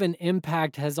big of an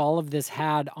impact has all of this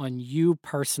had on you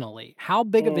personally? How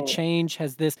big of a change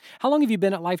has this? How long have you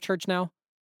been at Life Church now?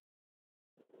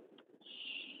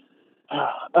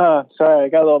 Sorry, I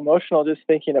got a little emotional just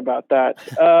thinking about that.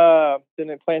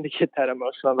 Didn't plan to get that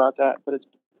emotional about that, but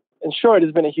in short,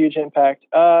 it's been a huge impact.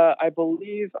 I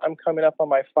believe I'm coming up on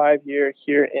my 5-year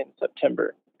here in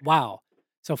September. Wow.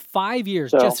 So 5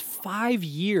 years, just 5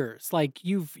 years. Like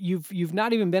you've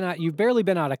not even been out, you've barely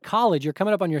been out of college. You're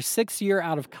coming up on your 6th year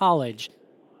out of college.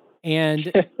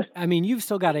 And I mean, you've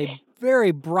still got a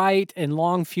very bright and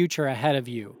long future ahead of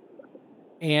you.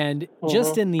 And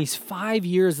just in these 5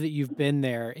 years that you've been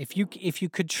there, if you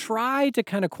could try to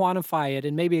kind of quantify it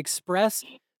and maybe express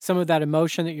some of that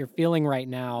emotion that you're feeling right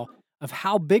now of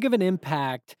how big of an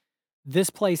impact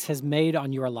this place has made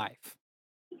on your life.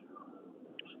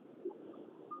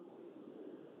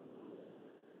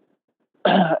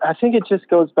 I think it just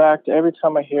goes back to every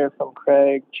time I hear from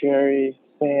Craig, Jerry,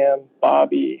 Sam,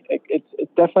 Bobby, it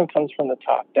definitely comes from the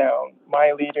top down.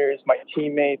 My leaders, my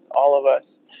teammates, all of us.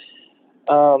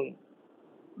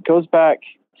 Goes back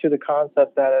to the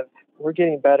concept that if we're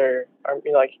getting better,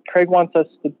 like Craig wants us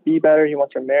to be better. He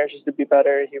wants our marriages to be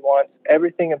better. He wants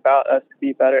everything about us to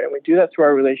be better. And we do that through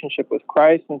our relationship with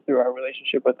Christ and through our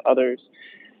relationship with others.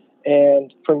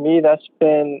 And for me, that's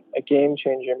been a game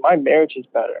changer. My marriage is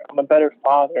better. I'm a better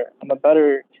father. I'm a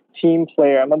better team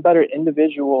player. I'm a better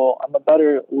individual. I'm a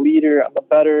better leader. I'm a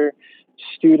better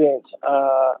student.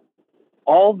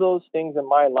 All those things in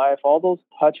my life, all those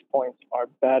touch points are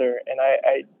better. And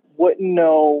I wouldn't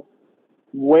know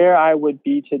where I would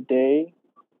be today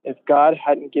if God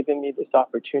hadn't given me this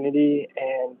opportunity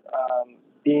and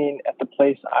being at the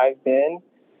place I've been.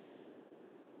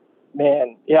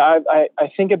 Man, yeah, I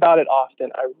think about it often.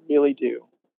 I really do.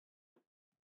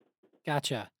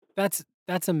 Gotcha.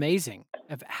 That's amazing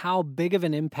of how big of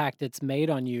an impact it's made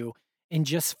on you in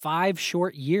just 5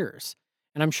 short years.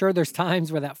 And I'm sure there's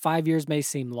times where that 5 years may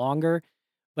seem longer,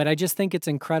 but I just think it's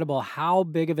incredible how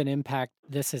big of an impact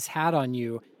this has had on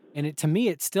you. And to me,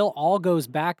 it still all goes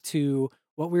back to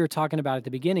what we were talking about at the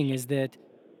beginning, is that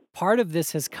part of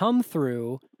this has come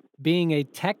through being a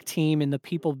tech team in the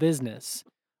people business,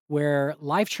 where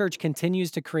Life Church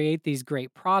continues to create these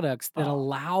great products that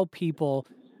allow people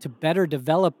to better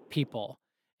develop people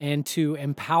and to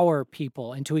empower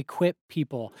people and to equip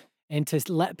people and to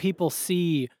let people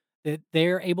see that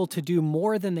they're able to do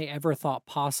more than they ever thought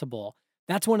possible.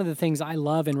 That's one of the things I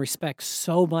love and respect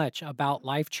so much about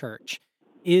Life Church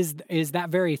is that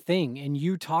very thing. And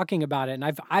you talking about it,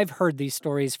 and I've heard these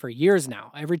stories for years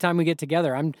now. Every time we get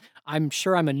together, I'm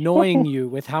sure I'm annoying you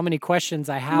with how many questions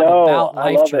I have about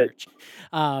Life Church.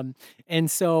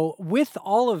 And so with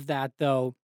all of that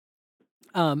though,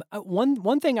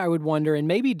 one thing I would wonder, and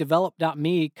maybe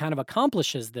Develop.me kind of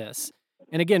accomplishes this.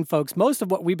 And again, folks, most of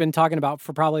what we've been talking about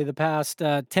for probably the past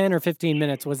 10 or 15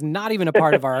 minutes was not even a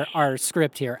part of our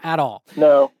script here at all.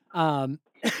 No.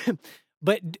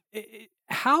 But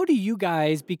how do you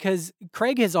guys, because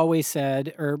Craig has always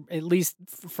said, or at least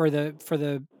for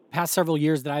the past several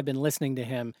years that I've been listening to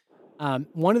him,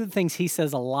 one of the things he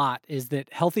says a lot is that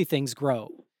healthy things grow.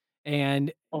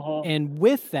 And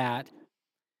with that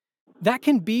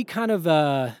can be kind of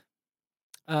a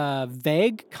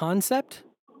vague concept,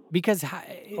 because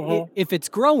if it's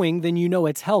growing, then you know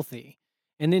it's healthy.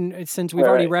 And then since we've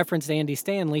already referenced Andy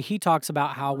Stanley, he talks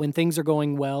about how when things are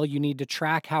going well, you need to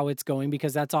track how it's going,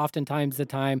 because that's oftentimes the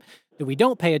time that we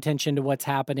don't pay attention to what's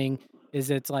happening.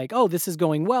 Is it's like, oh, this is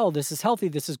going well, this is healthy,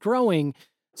 this is growing.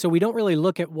 So we don't really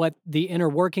look at what the inner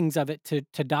workings of it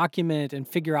to document and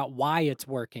figure out why it's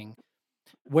working.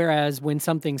 Whereas when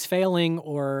something's failing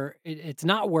or it's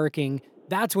not working,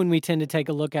 that's when we tend to take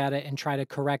a look at it and try to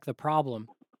correct the problem.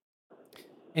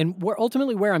 And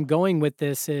ultimately where I'm going with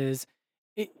this is,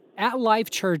 at Life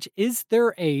Church, is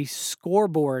there a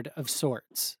scoreboard of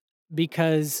sorts?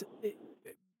 Because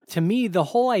to me, the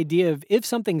whole idea of if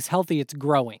something's healthy, it's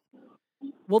growing.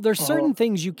 Well, there's certain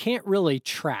things you can't really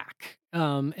track,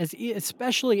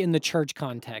 especially in the church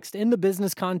context. In the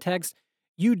business context,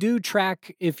 you do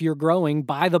track if you're growing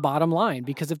by the bottom line,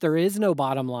 because if there is no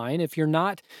bottom line, if you're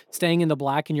not staying in the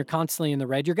black and you're constantly in the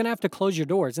red, you're going to have to close your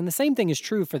doors. And the same thing is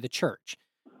true for the church.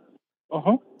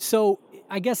 Uh-huh. So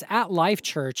I guess at Life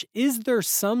Church, is there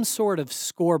some sort of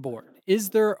scoreboard?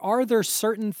 Are there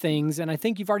certain things, and I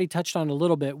think you've already touched on a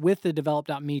little bit with the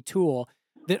Develop.me tool,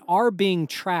 that are being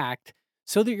tracked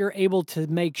so that you're able to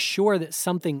make sure that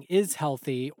something is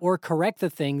healthy, or correct the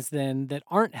things then that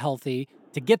aren't healthy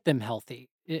to get them healthy?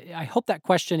 I hope that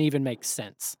question even makes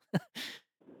sense.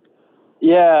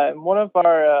 Yeah, and one of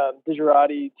our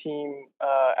Digerati team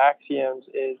axioms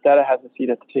is data has a seat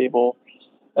at the table.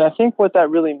 And I think what that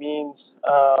really means,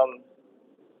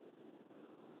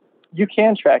 you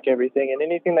can track everything, and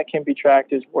anything that can be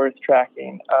tracked is worth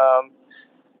tracking.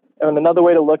 And another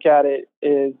way to look at it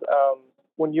is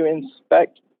when you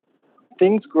inspect,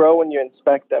 things grow when you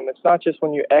inspect them. It's not just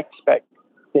when you expect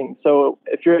things. So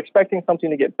if you're expecting something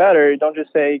to get better, don't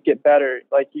just say get better.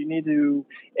 Like, you need to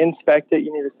inspect it.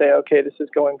 You need to say, okay, this is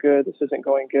going good. This isn't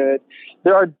going good.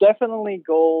 There are definitely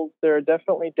goals. There are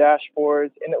definitely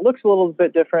dashboards, and it looks a little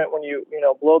bit different when you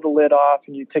blow the lid off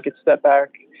and you take a step back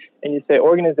and you say,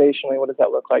 organizationally, what does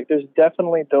that look like? There's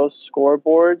definitely those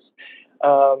scoreboards.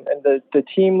 And the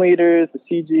team leaders, the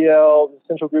CGL, the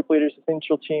central group leaders, the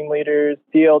central team leaders,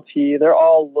 DLT, they're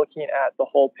all looking at the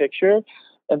whole picture.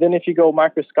 And then if you go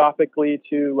microscopically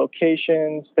to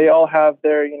locations, they all have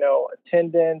their,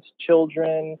 attendance,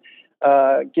 children,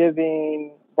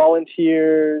 giving,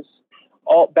 volunteers,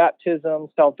 all baptisms,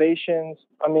 salvations.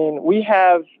 I mean, we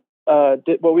have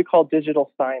what we call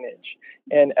digital signage.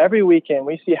 And every weekend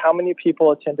we see how many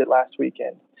people attended last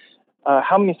weekend,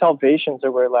 how many salvations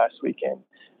there were last weekend,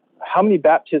 how many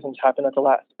baptisms happened at the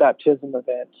last baptism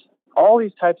event. All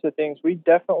these types of things, we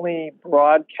definitely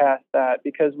broadcast that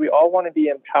because we all want to be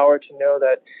empowered to know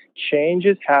that change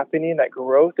is happening, that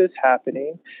growth is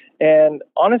happening. And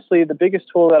honestly, the biggest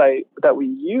tool that we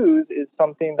use is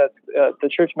something that's the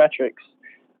church metrics.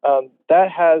 That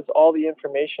has all the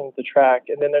information to track.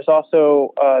 And then there's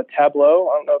also Tableau.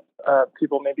 I don't know if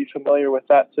people may be familiar with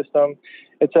that system.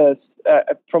 It's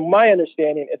from my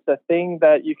understanding, it's a thing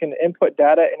that you can input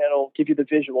data and it'll give you the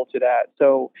visual to that.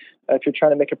 So if you're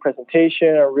trying to make a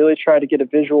presentation or really try to get a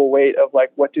visual weight of like,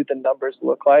 what do the numbers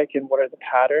look like and what are the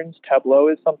patterns? Tableau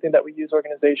is something that we use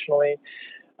organizationally.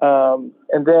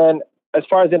 And then as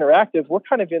far as interactive, we're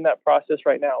kind of in that process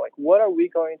right now. Like, what are we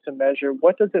going to measure?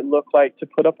 What does it look like to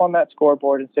put up on that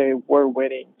scoreboard and say we're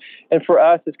winning? And for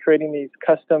us, it's creating these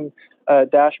custom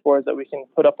dashboards that we can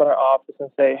put up in our office and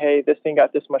say, hey, this thing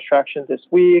got this much traction this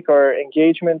week, or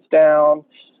engagement's down,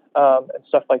 and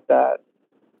stuff like that.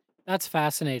 That's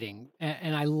fascinating.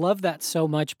 And I love that so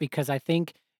much because I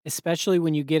think, especially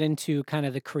when you get into kind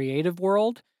of the creative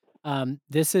world,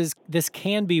 this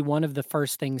can be one of the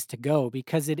first things to go,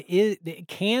 because it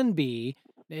can be,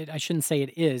 I shouldn't say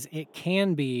it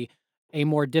can be a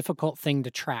more difficult thing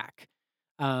to track.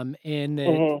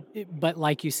 But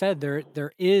like you said,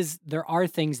 there are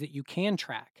things that you can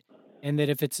track, and that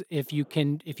if you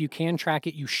can track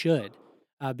it, you should,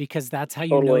 because that's how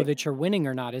you know that you're winning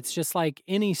or not. It's just like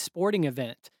any sporting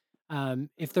event.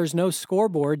 If there's no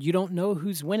scoreboard, you don't know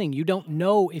who's winning. You don't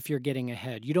know if you're getting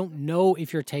ahead. You don't know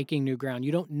if you're taking new ground.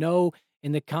 You don't know,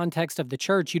 in the context of the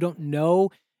church, you don't know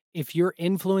if you're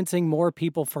influencing more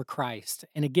people for Christ.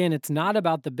 And again, it's not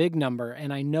about the big number.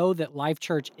 And I know that Life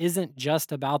Church isn't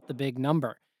just about the big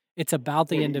number. It's about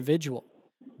the individual.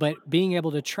 But being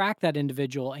able to track that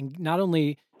individual and not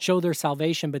only show their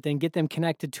salvation, but then get them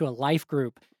connected to a life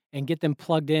group and get them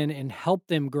plugged in and help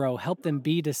them grow, help them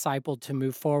be discipled to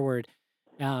move forward.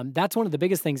 That's one of the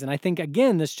biggest things. And I think,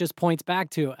 again, this just points back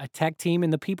to a tech team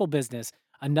in the people business,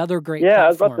 another great platform. I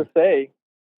was about to say,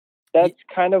 that's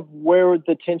kind of where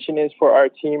the tension is for our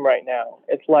team right now.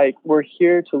 It's like, we're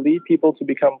here to lead people to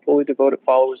become fully devoted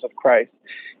followers of Christ.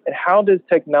 And how does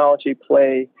technology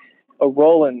play a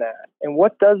role in that? And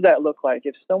what does that look like?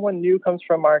 If someone new comes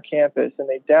from our campus and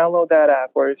they download that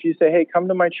app, or if you say, hey, come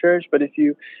to my church, but if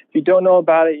you don't know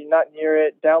about it, you're not near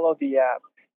it, download the app.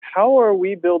 How are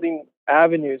we building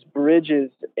avenues, bridges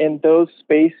in those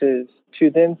spaces to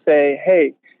then say,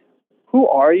 hey, who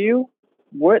are you?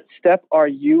 What step are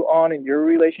you on in your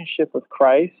relationship with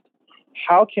Christ?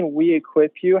 How can we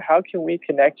equip you? How can we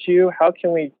connect you? How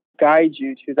can we guide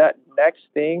you to that next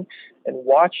thing and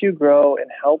watch you grow and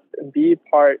help and be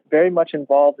very much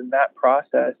involved in that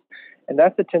process? And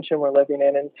that's the tension we're living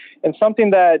in. And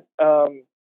something that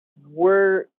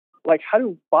we're like, how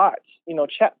do bots,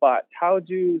 chat bots, how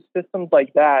do systems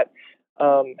like that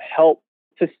help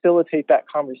facilitate that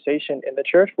conversation in the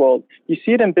church world. You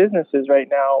see it in businesses right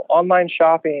now, online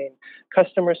shopping,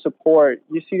 customer support.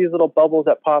 You see these little bubbles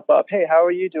that pop up. Hey, how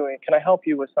are you doing? Can I help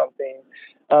you with something?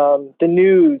 The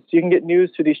news, you can get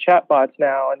news through these chatbots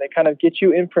now, and they kind of get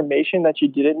you information that you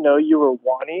didn't know you were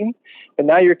wanting, but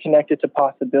now you're connected to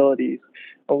possibilities.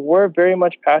 And we're very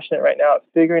much passionate right now at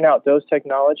figuring out those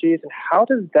technologies and how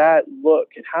does that look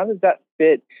and how does that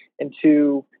fit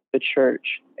into the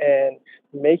church and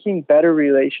making better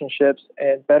relationships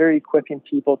and better equipping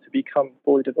people to become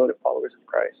fully devoted followers of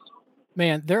Christ.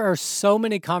 Man, there are so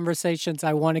many conversations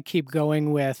I want to keep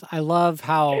going with. I love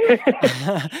how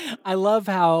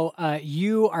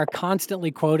you are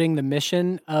constantly quoting the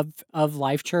mission of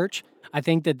Life Church. I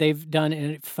think that they've done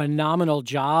a phenomenal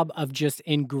job of just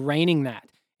ingraining that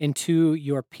into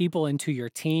your people, into your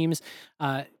teams.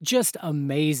 Just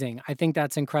amazing. I think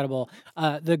that's incredible.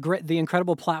 The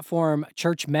incredible platform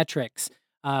Church Metrics,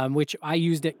 which I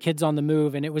used at Kids on the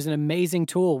Move, and it was an amazing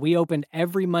tool. We opened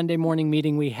every Monday morning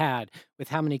meeting we had with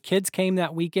how many kids came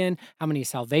that weekend, how many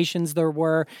salvations there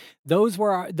were. Those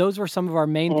were some of our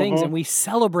main things, and we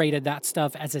celebrated that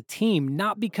stuff as a team,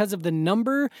 not because of the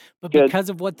number, but because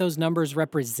of what those numbers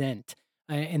represent.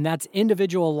 And that's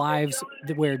individual lives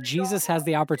where Jesus has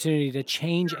the opportunity to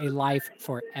change a life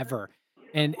forever.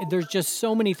 And there's just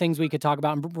so many things we could talk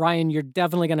about. And Ryan, you're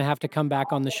definitely going to have to come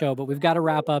back on the show, but we've got to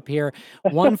wrap up here.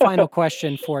 One final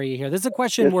question for you here. This is a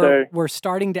question we're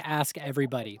starting to ask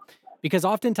everybody, because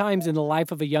oftentimes in the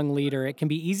life of a young leader, it can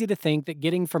be easy to think that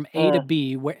getting from A to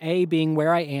B, where A being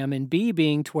where I am and B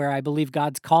being to where I believe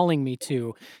God's calling me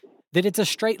to, that it's a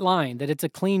straight line, that it's a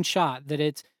clean shot,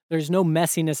 that there's no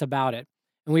messiness about it.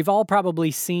 And we've all probably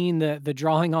seen the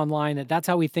drawing online that's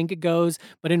how we think it goes.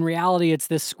 But in reality, it's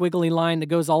this squiggly line that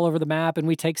goes all over the map and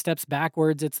we take steps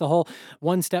backwards. It's the whole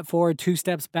 1 step forward, 2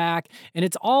 steps back, and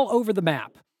it's all over the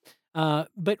map.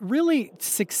 But really,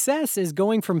 success is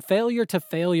going from failure to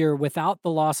failure without the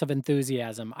loss of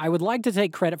enthusiasm. I would like to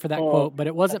take credit for that quote, but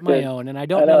it wasn't my own, and I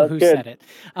don't know who said it.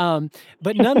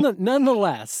 But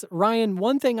nonetheless, Ryan,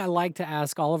 one thing I like to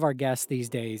ask all of our guests these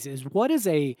days is, what is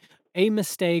a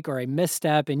mistake or a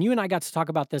misstep? And you and I got to talk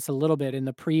about this a little bit in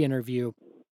the pre-interview.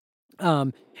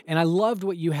 And I loved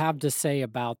what you have to say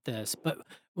about this, but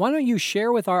why don't you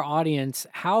share with our audience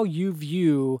how you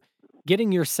view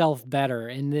getting yourself better,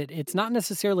 and that it's not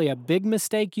necessarily a big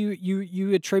mistake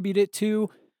you attribute it to,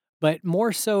 but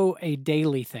more so a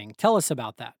daily thing. Tell us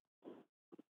about that.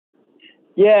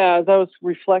 Yeah, as I was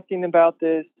reflecting about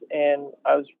this and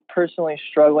I was personally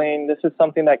struggling, this is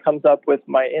something that comes up with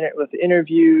with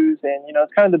interviews, and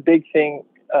it's kind of the big thing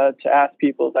to ask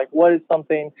people is like, what is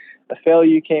something, a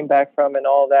failure you came back from and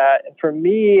all that. And for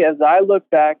me, as I look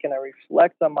back and I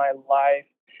reflect on my life,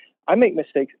 I make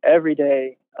mistakes every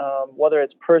day, whether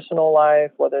it's personal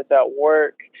life, whether it's at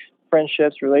work,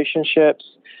 friendships, relationships.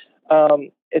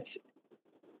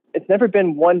 It's never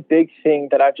been one big thing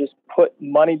that I've just put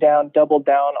money down, doubled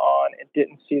down on, and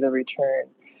didn't see the return.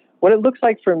 What it looks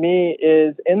like for me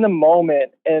is in the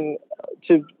moment, and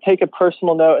to take a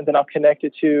personal note and then I'll connect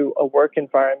it to a work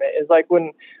environment, is like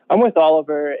when I'm with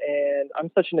Oliver and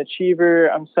I'm such an achiever,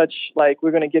 I'm such like,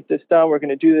 we're going to get this done, we're going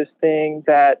to do this thing,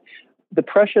 that the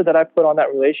pressure that I put on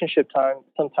that relationship time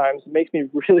sometimes makes me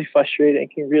really frustrated and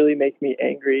can really make me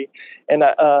angry, and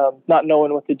not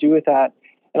knowing what to do with that.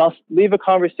 And I'll leave a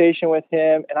conversation with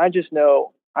him, and I just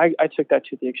know I took that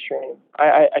to the extreme.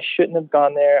 I shouldn't have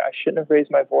gone there. I shouldn't have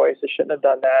raised my voice. I shouldn't have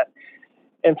done that.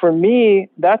 And for me,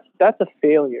 that's a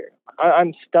failure.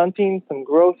 I'm stunting some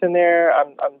growth in there.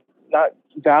 I'm not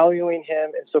valuing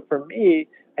him. And so for me,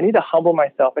 I need to humble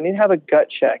myself. I need to have a gut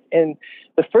check. And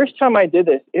the first time I did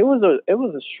this, it was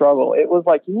a struggle. It was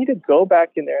like, you need to go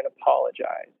back in there and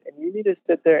apologize. And you need to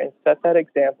sit there and set that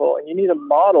example. And you need to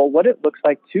model what it looks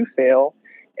like to fail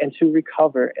and to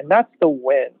recover. And that's the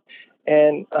win.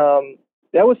 And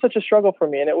that was such a struggle for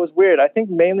me. And it was weird. I think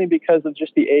mainly because of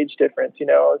just the age difference.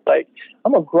 It's like,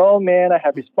 I'm a grown man. I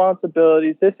have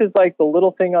responsibilities. This is like the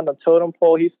little thing on the totem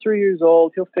pole. He's 3 years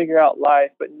old. He'll figure out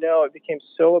life. But no, it became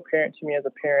so apparent to me as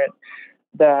a parent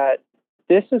that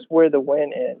this is where the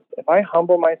win is. If I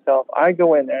humble myself, I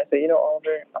go in there and say,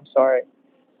 Oliver, I'm sorry.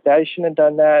 Daddy shouldn't have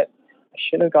done that. I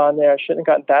shouldn't have gone there. I shouldn't have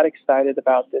gotten that excited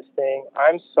about this thing.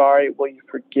 I'm sorry. Will you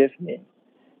forgive me?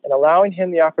 And allowing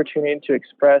him the opportunity to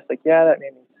express, like, yeah, that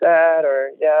made me sad, or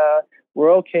yeah,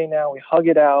 we're okay now. We hug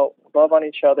it out, love on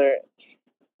each other.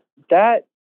 That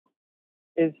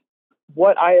is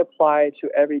what I apply to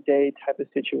everyday type of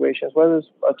situations, whether it's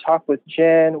a talk with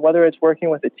Jen, whether it's working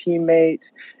with a teammate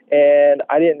and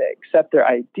I didn't accept their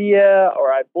idea,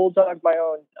 or I bulldog my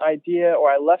own idea or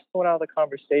I left someone out of the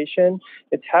conversation,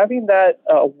 it's having that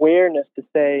awareness to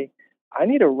say, I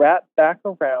need to wrap back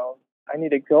around. I need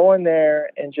to go in there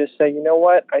and just say, you know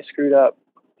what? I screwed up.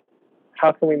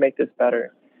 How can we make this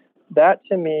better? That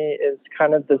to me is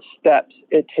kind of the steps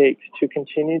it takes to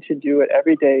continue to do it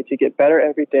every day, to get better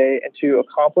every day, and to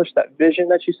accomplish that vision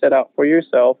that you set out for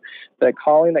yourself, that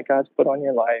calling that God's put on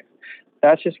your life.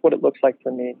 That's just what it looks like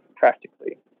for me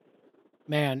practically.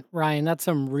 Man, Ryan, that's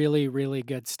some really, really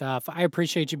good stuff. I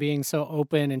appreciate you being so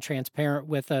open and transparent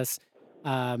with us.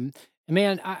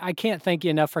 Man, I can't thank you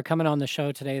enough for coming on the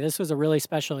show today. This was a really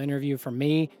special interview for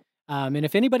me. And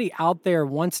if anybody out there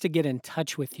wants to get in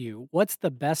touch with you, what's the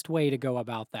best way to go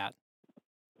about that?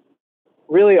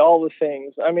 Really all the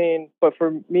things. I mean, but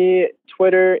for me,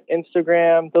 Twitter,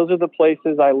 Instagram, those are the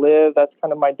places I live. That's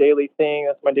kind of my daily thing.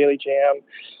 That's my daily jam.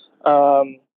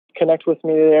 Connect with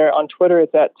me there. On Twitter,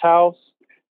 it's at Taus,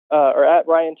 or at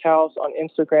Ryan Taus. On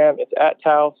Instagram, it's at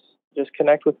Taus. Just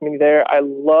connect with me there. I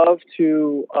love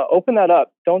to open that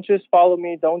up. Don't just follow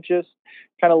me. Don't just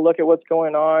kind of look at what's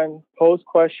going on. Pose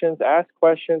questions, ask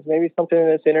questions. Maybe something in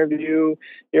this interview,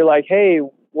 you're like, hey,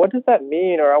 what does that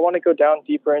mean? Or I want to go down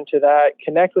deeper into that.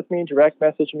 Connect with me, direct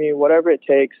message me, whatever it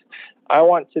takes. I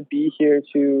want to be here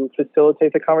to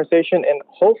facilitate the conversation and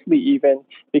hopefully even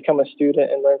become a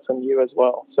student and learn from you as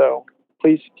well. So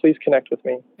please connect with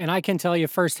me. And I can tell you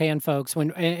firsthand, folks,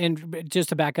 and just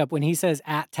to back up, when he says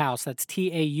at Taus, that's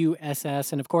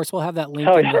Tauss. And of course, we'll have that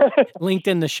linked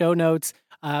in the show notes.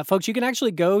 Folks, you can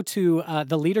actually go to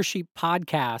the Leadership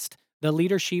Podcast.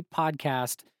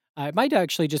 It might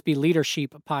actually just be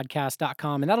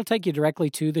leadershippodcast.com, and that'll take you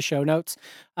directly to the show notes.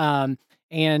 And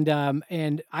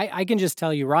I can just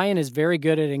tell you, Ryan is very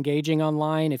good at engaging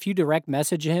online. If you direct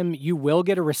message him, you will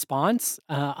get a response,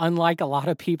 unlike a lot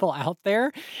of people out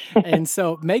there. And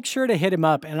so make sure to hit him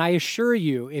up. And I assure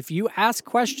you, if you ask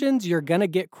questions, you're going to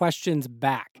get questions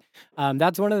back.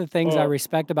 That's one of the things I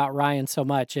respect about Ryan so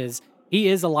much is he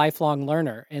is a lifelong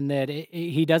learner, and that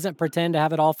he doesn't pretend to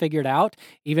have it all figured out,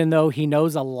 even though he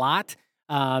knows a lot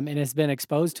and has been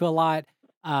exposed to a lot.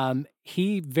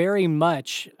 He very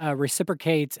much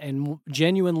reciprocates and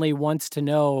genuinely wants to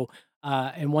know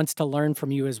and wants to learn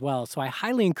from you as well. So I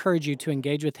highly encourage you to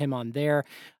engage with him on there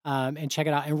and check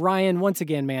it out. And Ryan, once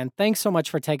again, man, thanks so much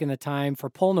for taking the time, for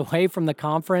pulling away from the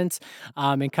conference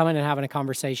and coming and having a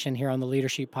conversation here on the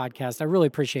Leadership Podcast. I really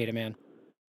appreciate it, man.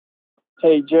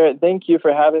 Hey, Jarrett, thank you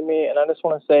for having me. And I just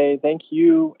want to say thank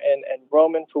you and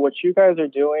Roman for what you guys are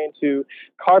doing to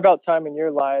carve out time in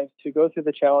your lives to go through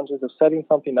the challenges of setting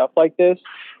something up like this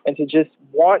and to just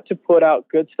want to put out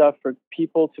good stuff for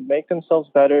people to make themselves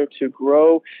better, to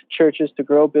grow churches, to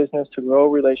grow business, to grow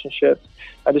relationships.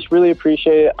 I just really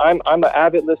appreciate it. I'm an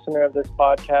avid listener of this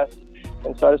podcast.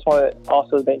 And so I just want to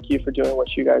also thank you for doing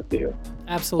what you guys do.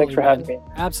 Absolutely. Thanks for having me.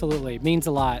 Absolutely. It means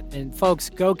a lot. And folks,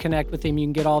 go connect with him. You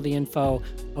can get all the info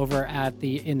over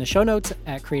in the show notes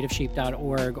at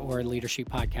creativesheep.org or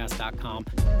leadershippodcast.com.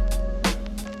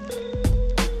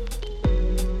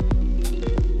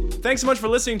 Thanks so much for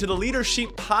listening to the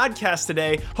Leadership Podcast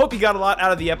today. Hope you got a lot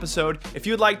out of the episode. If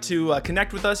you'd like to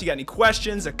connect with us, you got any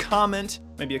questions, a comment,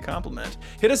 maybe a compliment,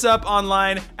 hit us up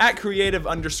online at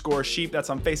creative_sheep.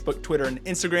 That's on Facebook, Twitter, and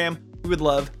Instagram. We would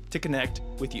love to connect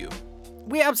with you.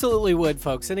 We absolutely would,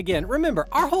 folks. And again, remember,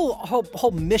 our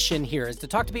whole mission here is to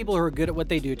talk to people who are good at what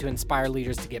they do to inspire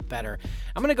leaders to get better.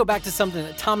 I'm going to go back to something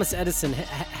that Thomas Edison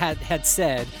had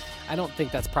said. I don't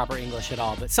think that's proper English at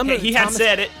all, but he had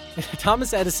said it.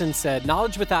 Thomas Edison said,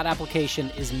 "Knowledge without application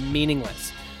is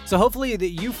meaningless." So hopefully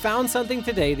that you found something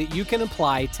today that you can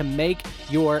apply to make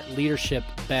your leadership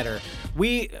better.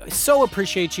 We so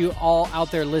appreciate you all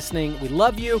out there listening. We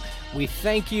love you. We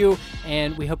thank you.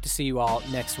 And we hope to see you all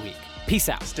next week. Peace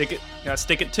out. Stick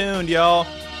it tuned, y'all.